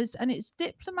jazz and its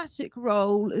diplomatic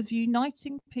role of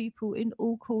uniting people in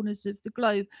all corners of the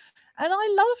globe. And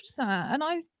I loved that. And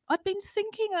I'd been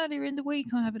thinking earlier in the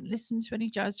week, I haven't listened to any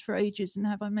jazz for ages, and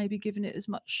have I maybe given it as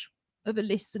much of a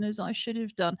listen as I should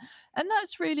have done. And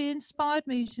that's really inspired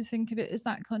me to think of it as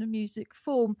that kind of music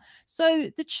form.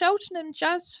 So the Cheltenham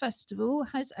Jazz Festival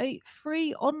has a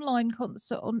free online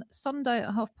concert on Sunday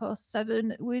at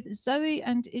 7:30 with Zoe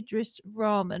and Idris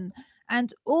Rahman.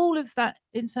 And all of that,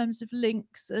 in terms of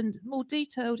links and more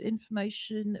detailed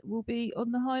information, will be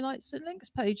on the highlights and links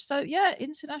page. So, yeah,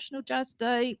 International Jazz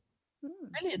Day.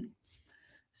 Brilliant.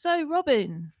 So,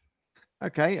 Robin.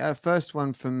 Okay, first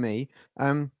one from me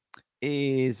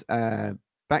is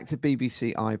back to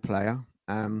BBC iPlayer,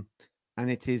 and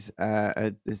it is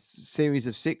a series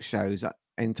of 6 shows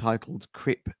entitled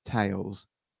Crip Tales.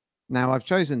 Now, I've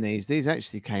chosen these. These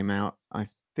actually came out, I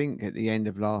think, at the end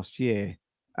of last year.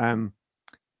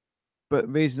 But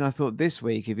the reason I thought this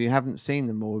week, if you haven't seen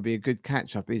them all, would be a good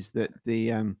catch up, is that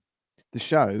the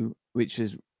show, which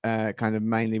is kind of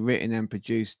mainly written and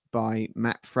produced by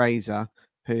Matt Fraser,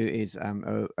 who is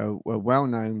a well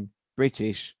known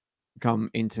British come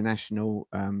international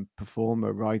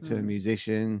performer, writer,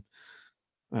 musician,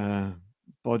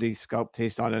 body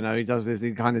sculptist. I don't know. He does this.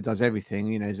 He kind of does everything.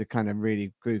 You know, he's a kind of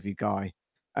really groovy guy.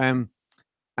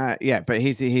 Yeah, but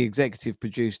he executive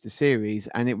produced the series,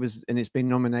 and it's been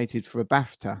nominated for a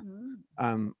BAFTA,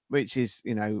 which is,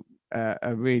 you know,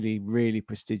 a really, really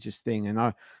prestigious thing.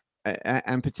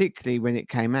 And particularly when it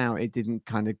came out, it didn't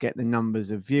kind of get the numbers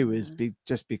of viewers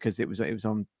just because it was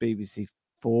on BBC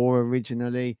Four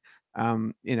originally.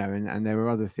 You know, and there were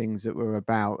other things that were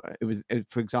about.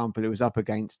 For example, it was up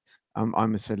against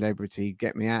I'm a Celebrity,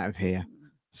 Get Me Out of Here.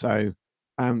 So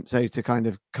to kind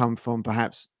of come from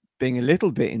perhaps being a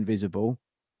little bit invisible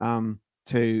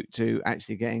to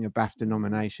actually getting a BAFTA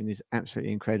nomination is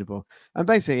absolutely incredible. And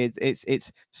basically,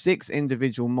 it's 6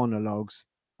 individual monologues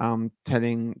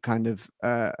telling kind of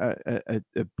a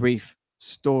brief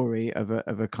story of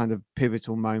a kind of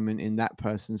pivotal moment in that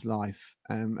person's life.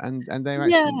 And they're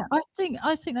Yeah, actually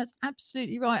I think that's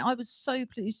absolutely right. I was so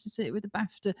pleased to see it with the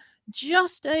BAFTA.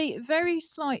 Just a very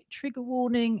slight trigger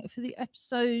warning for the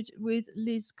episode with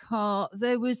Liz Carr.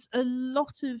 There was a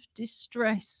lot of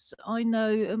distress, I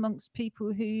know, amongst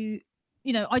people who,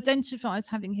 you know, identify as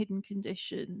having hidden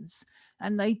conditions,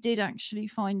 and they did actually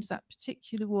find that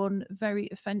particular one very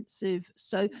offensive.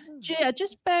 So, yeah,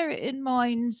 just bear it in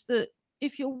mind that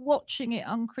if you're watching it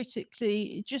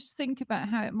uncritically, just think about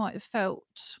how it might have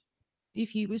felt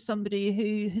if you were somebody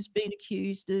who has been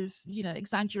accused of, you know,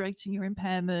 exaggerating your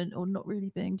impairment or not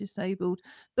really being disabled.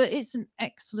 But it's an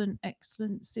excellent,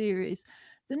 excellent series.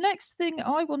 The next thing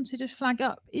I wanted to flag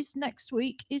up is next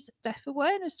week is Deaf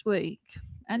Awareness Week.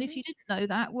 And if you didn't know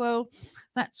that, well,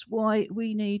 that's why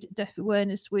we need Deaf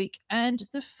Awareness Week. And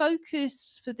the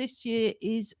focus for this year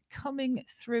is coming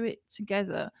through it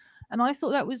together. And I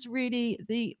thought that was really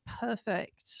the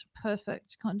perfect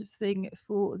kind of thing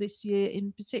for this year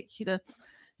in particular.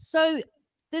 So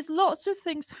there's lots of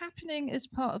things happening as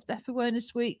part of Deaf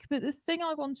Awareness Week, but the thing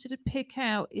I wanted to pick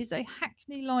out is a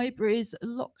Hackney Libraries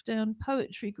lockdown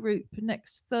poetry group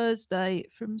next Thursday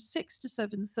from 6 to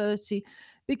 7:30,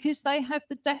 because they have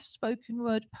the deaf spoken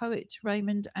word poet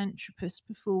Raymond Anthropus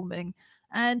performing.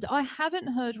 And I haven't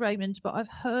heard Raymond, but I've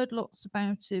heard lots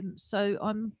about him. So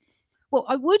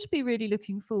I would be really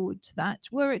looking forward to that,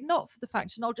 were it not for the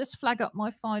fact, and I'll just flag up my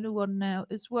final one now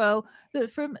as well, that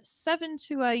from 7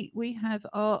 to 8, we have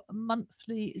our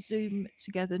monthly Zoom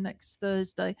together next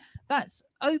Thursday. That's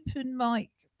open mic,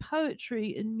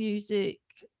 poetry and music.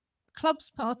 Clubs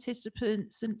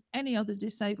participants and any other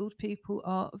disabled people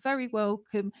are very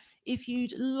welcome. If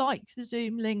you'd like the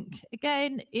Zoom link,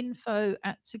 again,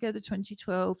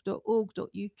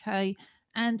 info@together2012.org.uk,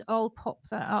 and I'll pop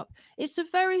that up. It's a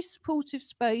very supportive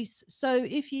space. So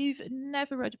if you've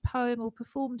never read a poem or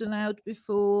performed aloud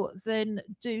before, then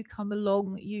do come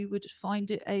along. You would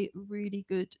find it a really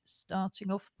good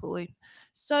starting off point.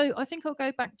 So I think I'll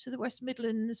go back to the West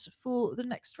Midlands for the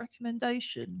next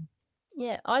recommendation.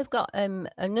 Yeah, I've got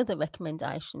another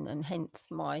recommendation, and hence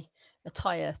my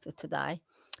attire for today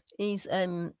is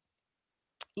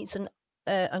it's an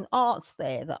arts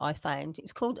fair that I found.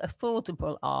 It's called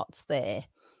Affordable Arts Fair.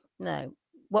 Now,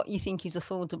 what you think is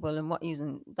affordable and what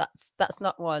isn't, that's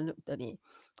not why I looked at it.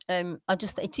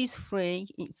 It is free.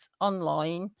 It's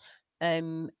online,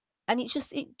 and it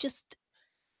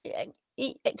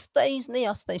extends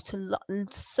to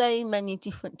so many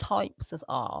different types of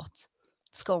art,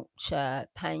 sculpture,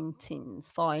 paintings,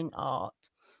 fine art.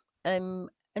 And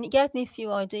it gave me a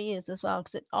few ideas as well,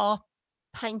 because art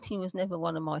painting was never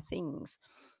one of my things.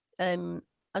 And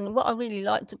what I really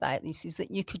liked about this is that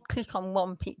you could click on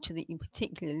one picture that you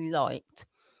particularly liked,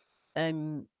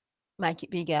 make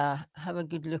it bigger, have a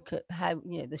good look at how,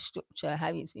 you know, the structure,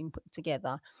 how it's been put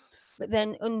together, but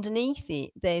then underneath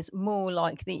it, there's more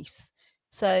like this.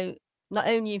 So not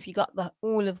only have you got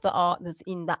all of the art that's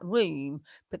in that room,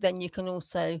 but then you can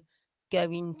also go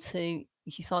into,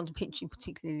 if you find a picture you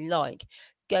particularly like,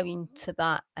 go into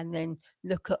that and then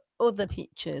look at other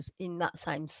pictures in that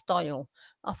same style.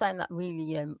 I find that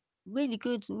really, really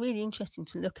good and really interesting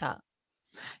to look at.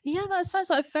 Yeah, that sounds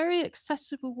like a very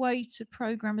accessible way to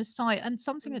program a site, and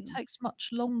something that takes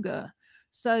much longer.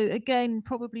 So again,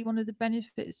 probably one of the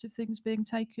benefits of things being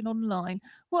taken online.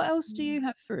 What else do you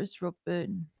have for us,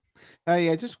 Robin?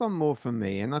 Yeah, just one more from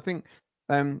me, and I think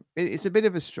it's a bit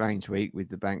of a strange week with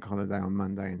the bank holiday on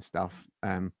Monday and stuff.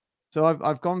 So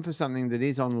I've gone for something that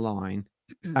is online,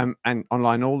 and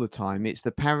online all the time. It's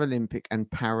the Paralympic and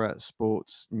para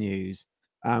sports news.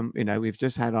 You know, we've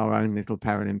just had our own little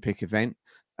Paralympic event,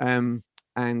 and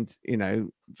you know,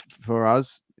 for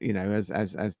us, you know,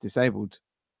 as disabled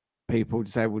people,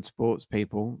 disabled sports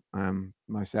people,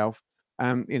 myself,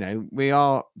 you know, we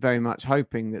are very much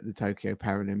hoping that the Tokyo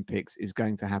Paralympics is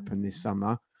going to happen this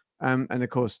summer. And of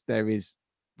course, there is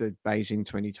the Beijing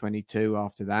 2022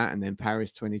 after that, and then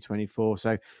Paris 2024.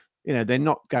 So, you know, they're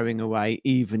not going away,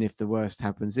 even if the worst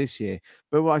happens this year.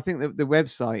 But what I think that the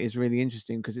website is really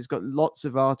interesting because it's got lots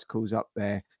of articles up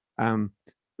there.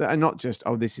 That are not just,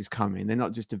 oh, this is coming. They're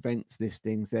not just events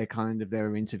listings. They're kind of, there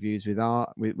are interviews with I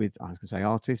was going to say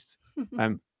artists,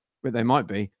 but they might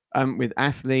be, with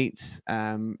athletes,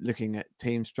 looking at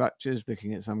team structures,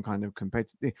 looking at some kind of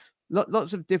competitive,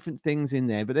 lots of different things in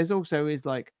there. But there's also is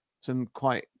like some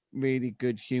quite really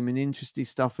good human interesty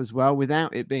stuff as well,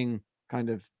 without it being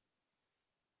kind of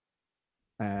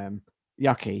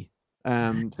yucky.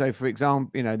 So for example,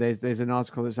 you know, there's an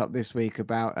article that's up this week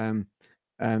about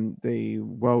the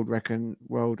world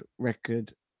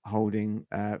record holding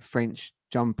French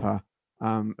jumper,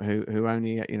 who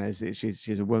only, you know,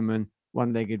 she's a woman,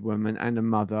 one-legged woman, and a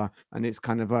mother, and it's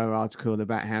kind of her article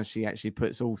about how she actually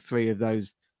puts all three of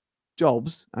those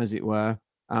jobs, as it were,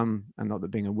 and not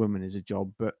that being a woman is a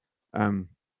job, but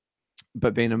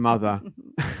being a mother,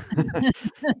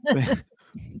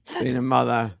 being a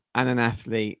mother and an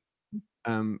athlete,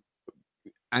 and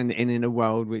in a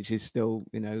world which is still,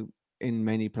 you know, in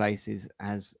many places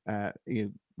as you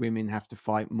know, women have to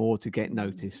fight more to get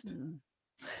noticed.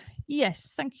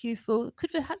 Yes, thank you for could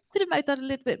have made that a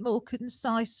little bit more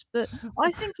concise, but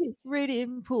I think it's really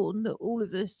important that all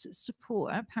of us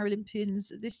support our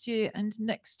Paralympians this year and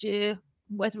next year,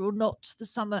 whether or not the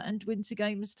summer and winter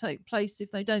games take place.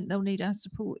 If they don't, they'll need our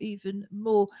support even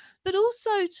more. But also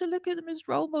to look at them as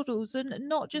role models, and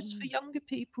not just for younger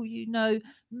people. You know,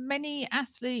 many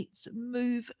athletes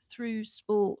move through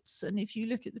sports, and if you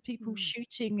look at the people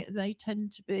shooting, they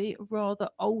tend to be rather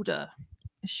older,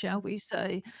 shall we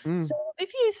say. So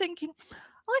if you're thinking,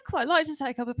 I quite like to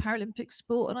take up a Paralympic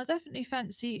sport, and I definitely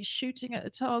fancy shooting at a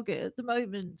target at the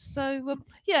moment. So,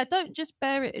 yeah, don't just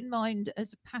bear it in mind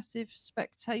as a passive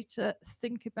spectator.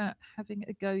 Think about having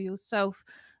a go yourself.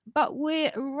 But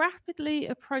we're rapidly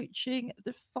approaching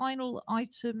the final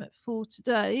item for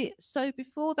today. So,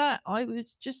 before that, I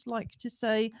would just like to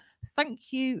say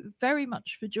thank you very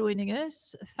much for joining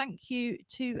us. Thank you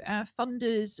to our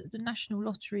funders, the National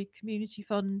Lottery Community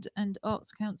Fund and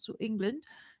Arts Council England.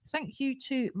 Thank you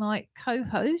to my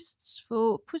co-hosts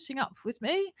for putting up with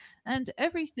me and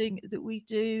everything that we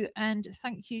do. And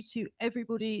thank you to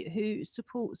everybody who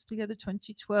supports Together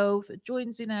 2012,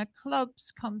 joins in our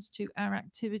clubs, comes to our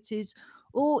activities,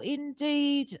 or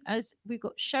indeed, as we've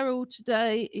got Cheryl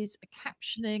today, is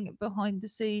captioning behind the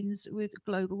scenes with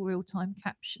global real-time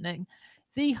captioning.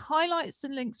 The highlights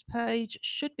and links page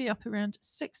should be up around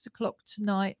 6 o'clock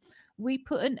tonight. We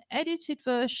put an edited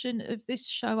version of this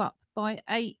show up by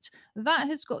 8. That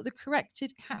has got the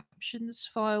corrected captions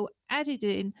file added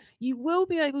in. You will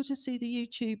be able to see the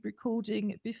YouTube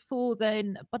recording before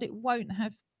then, but it won't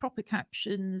have proper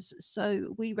captions.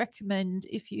 So we recommend,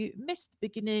 if you missed the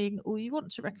beginning or you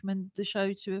want to recommend the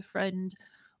show to a friend,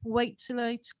 wait till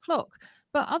 8 o'clock.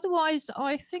 But otherwise,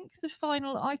 I think the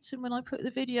final item, when I put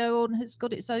the video on, has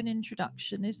got its own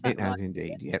introduction. Is that It right? has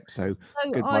indeed. Yep. So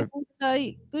So goodbye. I will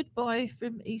say goodbye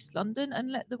from East London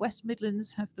and let the West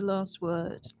Midlands have the last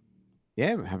word.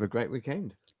 Yeah. Have a great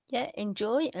weekend. Yeah,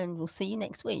 enjoy, and we'll see you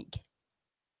next week.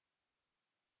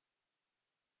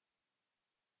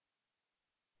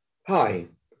 Hi,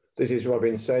 this is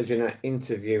Robin Surgener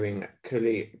interviewing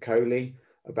Kuli Kohli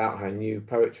about her new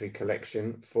poetry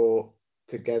collection for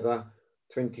Together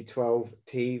 2012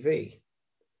 TV.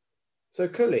 So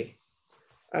Kuli,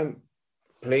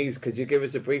 please, could you give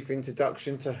us a brief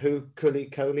introduction to who Kuli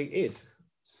Kohli is?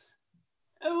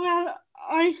 Well,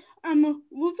 I am a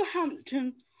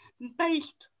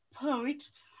Wolverhampton-based poet.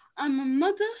 I'm a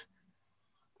mother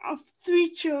of 3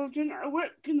 children. I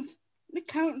work in the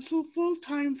council full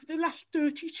time for the last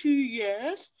 32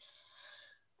 years,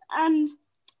 and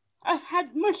I've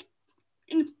had much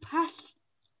in the past.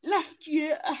 Last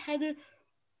year, I had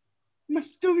my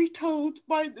story told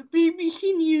by the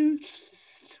BBC News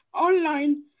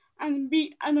online, and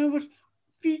I was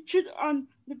featured on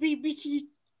the BBC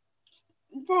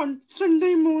One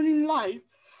Sunday Morning Live,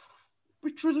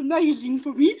 which was amazing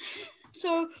for me.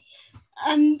 So,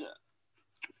 and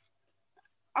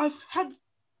I've had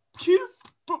 2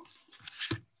 books.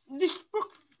 This book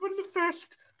was the first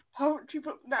poetry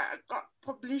book that got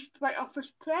published by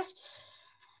Office Press,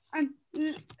 and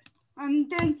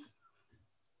then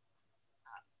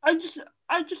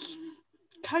I just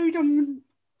carried on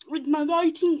with my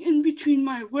writing in between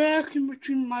my work, in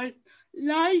between my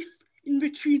life, in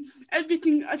between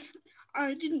everything.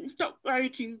 I didn't stop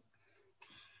writing.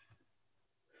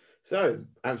 So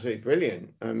absolutely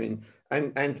brilliant. I mean,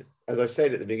 and as I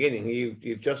said at the beginning,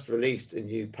 you've just released a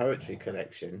new poetry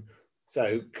collection.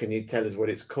 So can you tell us what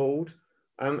it's called?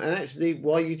 And actually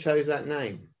why you chose that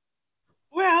name?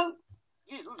 Well,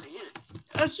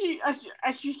 as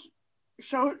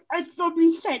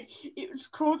Robin said, it was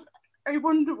called A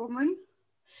Wonder Woman.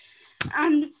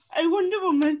 And A Wonder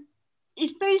Woman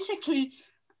is basically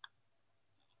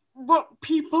what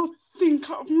people think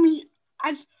of me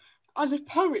as a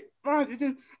poet, rather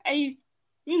than a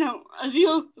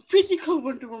real physical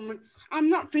Wonder Woman. I'm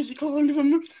not physical Wonder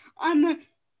Woman. I'm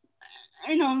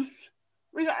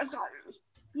I've got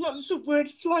lots of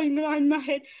words flying around my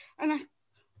head, and I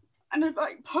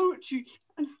like poetry,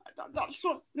 and that's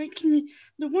what makes me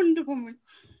the Wonder Woman.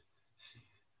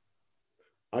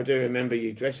 I do remember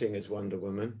you dressing as Wonder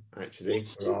Woman, actually.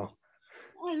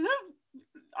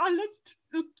 I loved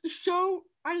the show.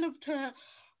 I loved her,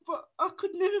 but I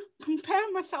could never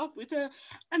compare myself with her,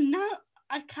 and now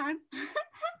I can.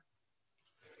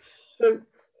 So,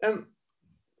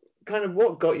 kind of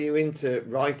what got you into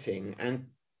writing, and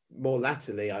more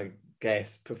latterly, I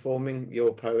guess, performing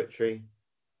your poetry?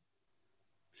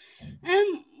 When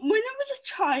I was a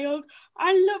child,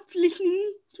 I loved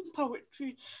listening to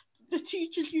poetry. The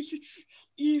teachers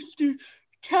used to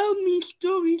tell me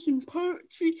stories in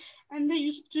poetry, and they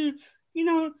used to,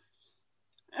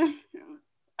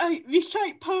 I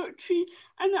recite poetry,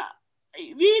 and I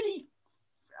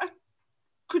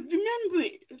could remember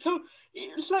it. So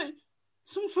it was like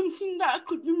something that I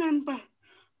could remember,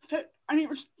 and it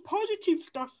was positive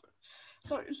stuff.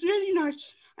 So it was really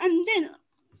nice. And then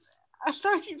I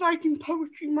started writing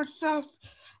poetry myself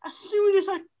as soon as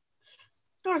I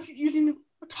started using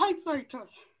a typewriter,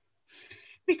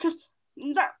 because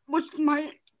that was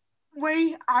my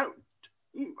way out.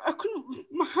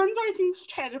 My handwriting was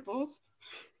terrible,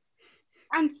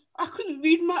 and I couldn't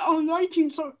read my own writing,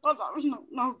 so that was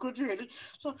no good really.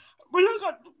 So when I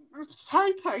got the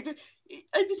typewriter,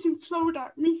 everything flowed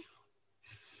at me.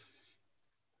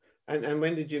 And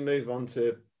when did you move on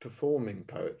to performing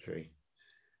poetry?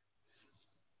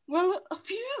 Well, a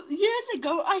few years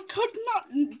ago, I could not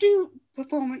do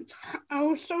performance. I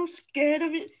was so scared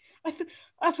of it. I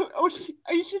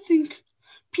used to think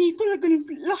people are going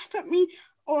to laugh at me,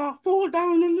 or I'll fall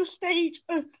down on the stage.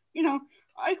 I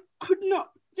could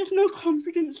not. There's no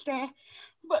confidence there.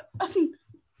 But I think,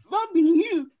 Robin,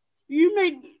 you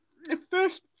made the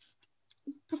first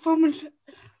performance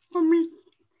for me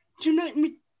to make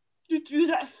me do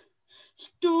that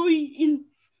story in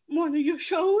one of your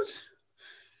shows.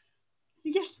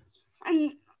 Yes,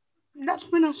 and that's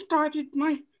when I started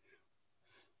my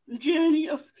journey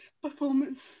of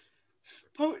performance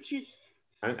poetry.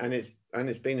 And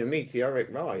it's been a meteoric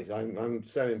rise. I'm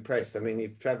so impressed. I mean,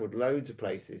 you've travelled loads of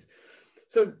places.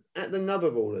 So at the nub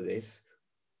of all of this,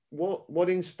 what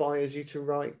inspires you to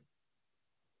write?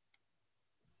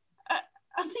 I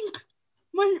think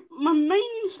my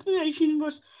main inspiration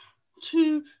was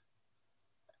to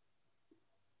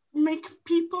make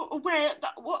people aware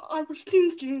that what I was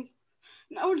thinking,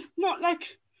 I was not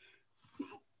like,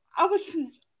 I was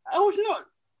not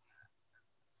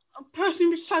a person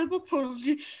with cerebral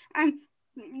palsy and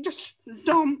just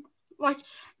dumb, like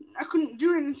I couldn't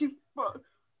do anything. But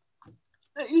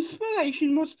the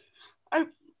inspiration was, I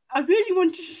really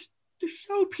wanted to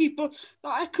show people that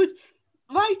I could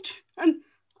write, and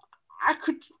I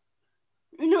could,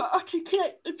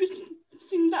 articulate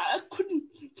everything that I couldn't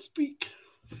speak.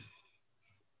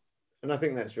 And I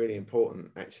think that's really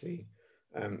important, actually.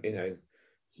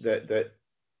 That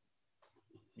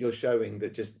you're showing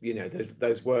that just,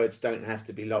 those words don't have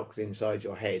to be locked inside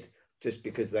your head just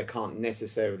because they can't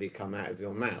necessarily come out of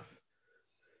your mouth.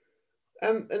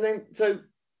 And then, so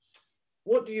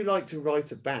what do you like to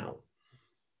write about?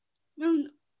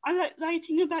 I like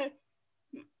writing about,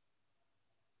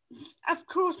 of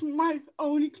course, my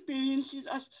own experiences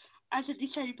as a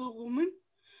disabled woman,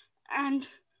 and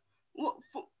what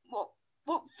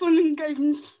fun and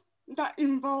games that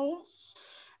involves,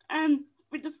 and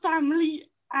with the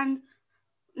family and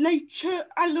nature.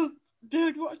 I love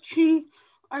bird watching.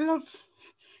 I love,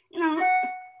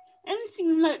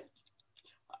 anything like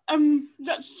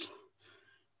that's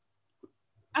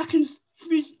I can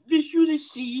visually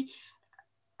see.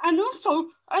 And also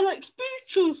I like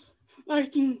spiritual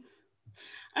writing,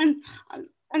 and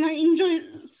I enjoy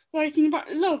writing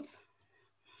about love.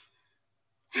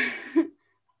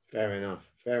 Fair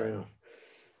enough, fair enough.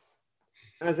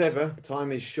 As ever,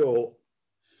 time is short.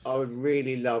 I would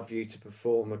really love you to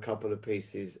perform a couple of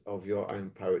pieces of your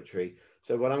own poetry.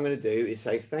 So what I'm going to do is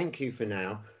say thank you for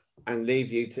now and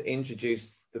leave you to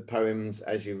introduce the poems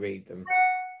as you read them.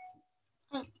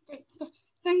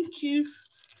 Thank you.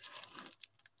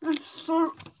 And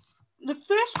so the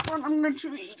first one I'm going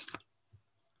to read,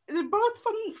 they're both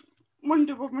from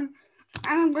Wonder Woman,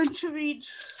 and I'm going to read,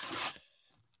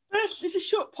 first is a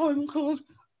short poem called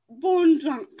Born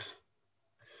Drunk.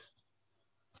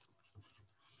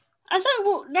 As I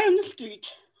walked down the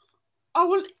street,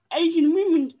 old Asian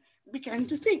women began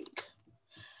to think.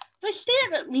 They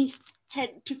stared at me,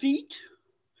 head to feet.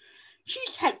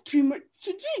 She's had too much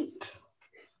to drink.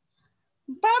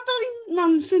 Babbling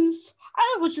nonsense,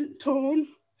 I wasn't torn.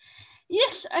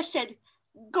 Yes, I said,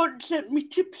 God sent me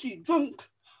tipsy, drunk,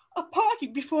 a party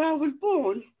before I was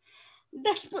born.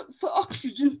 Desperate for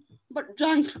oxygen, but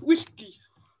drank whiskey.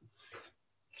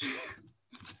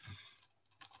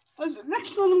 The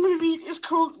next one I'm going to read is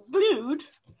called Glued,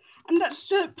 and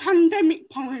that's a pandemic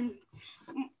poem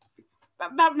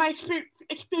about my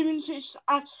experiences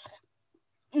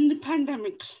in the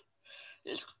pandemic.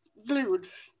 It's Glued.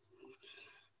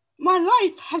 My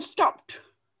life has stopped.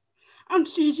 I'm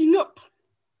seizing up.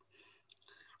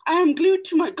 I am glued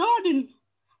to my garden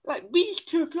like bees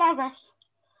to a flower.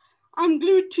 I'm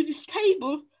glued to this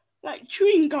table like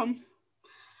chewing gum.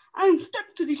 I'm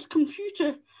stuck to this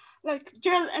computer like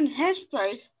gel and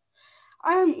hairspray.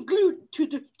 I am glued to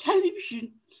the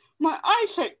television, my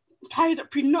eyesight tied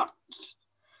up in knots.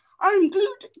 I am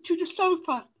glued to the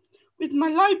sofa with my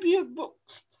library of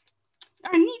books.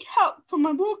 I need help for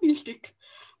my walking stick,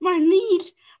 my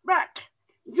knees, back,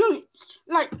 joints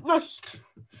like rust.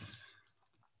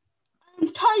 I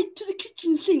am tied to the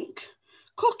kitchen sink,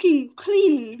 cooking,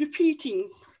 cleaning, repeating.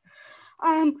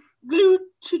 I am glued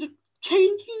to the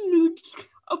changing moods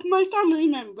of my family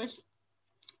members.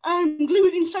 I am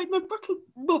glued inside my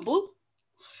bubble,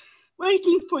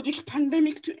 waiting for this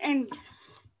pandemic to end.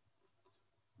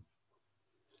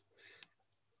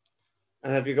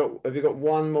 And have you got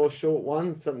one more short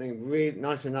one, something really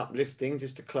nice and uplifting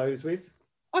just to close with?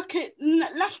 Okay,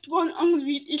 last one I'm going to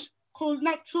read is called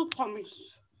Natural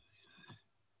Promise.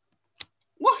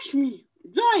 Wash me,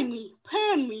 dry me,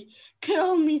 pan me,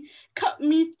 curl me, cut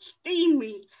me, steam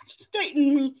me,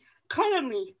 straighten me, colour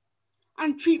me,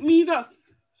 and treat me rough.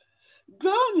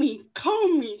 Grow me,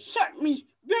 comb me, set me,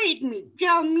 braid me,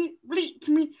 gel me, bleach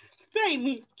me, spray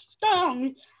me, style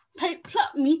me, paint,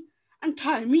 plait me, and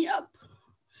tie me up.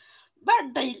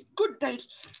 Bad days, good days,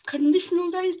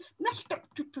 conditional days, messed up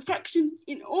to perfection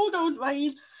in all those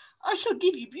ways. I shall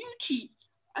give you beauty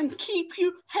and keep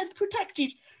you head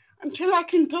protected until I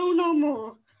can go no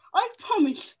more. I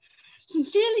promise.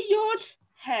 Sincerely yours,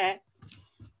 Hair.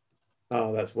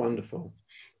 Oh, that's wonderful.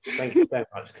 Thank you so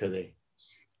much, Kuli.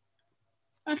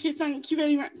 Okay, thank you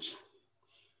very much.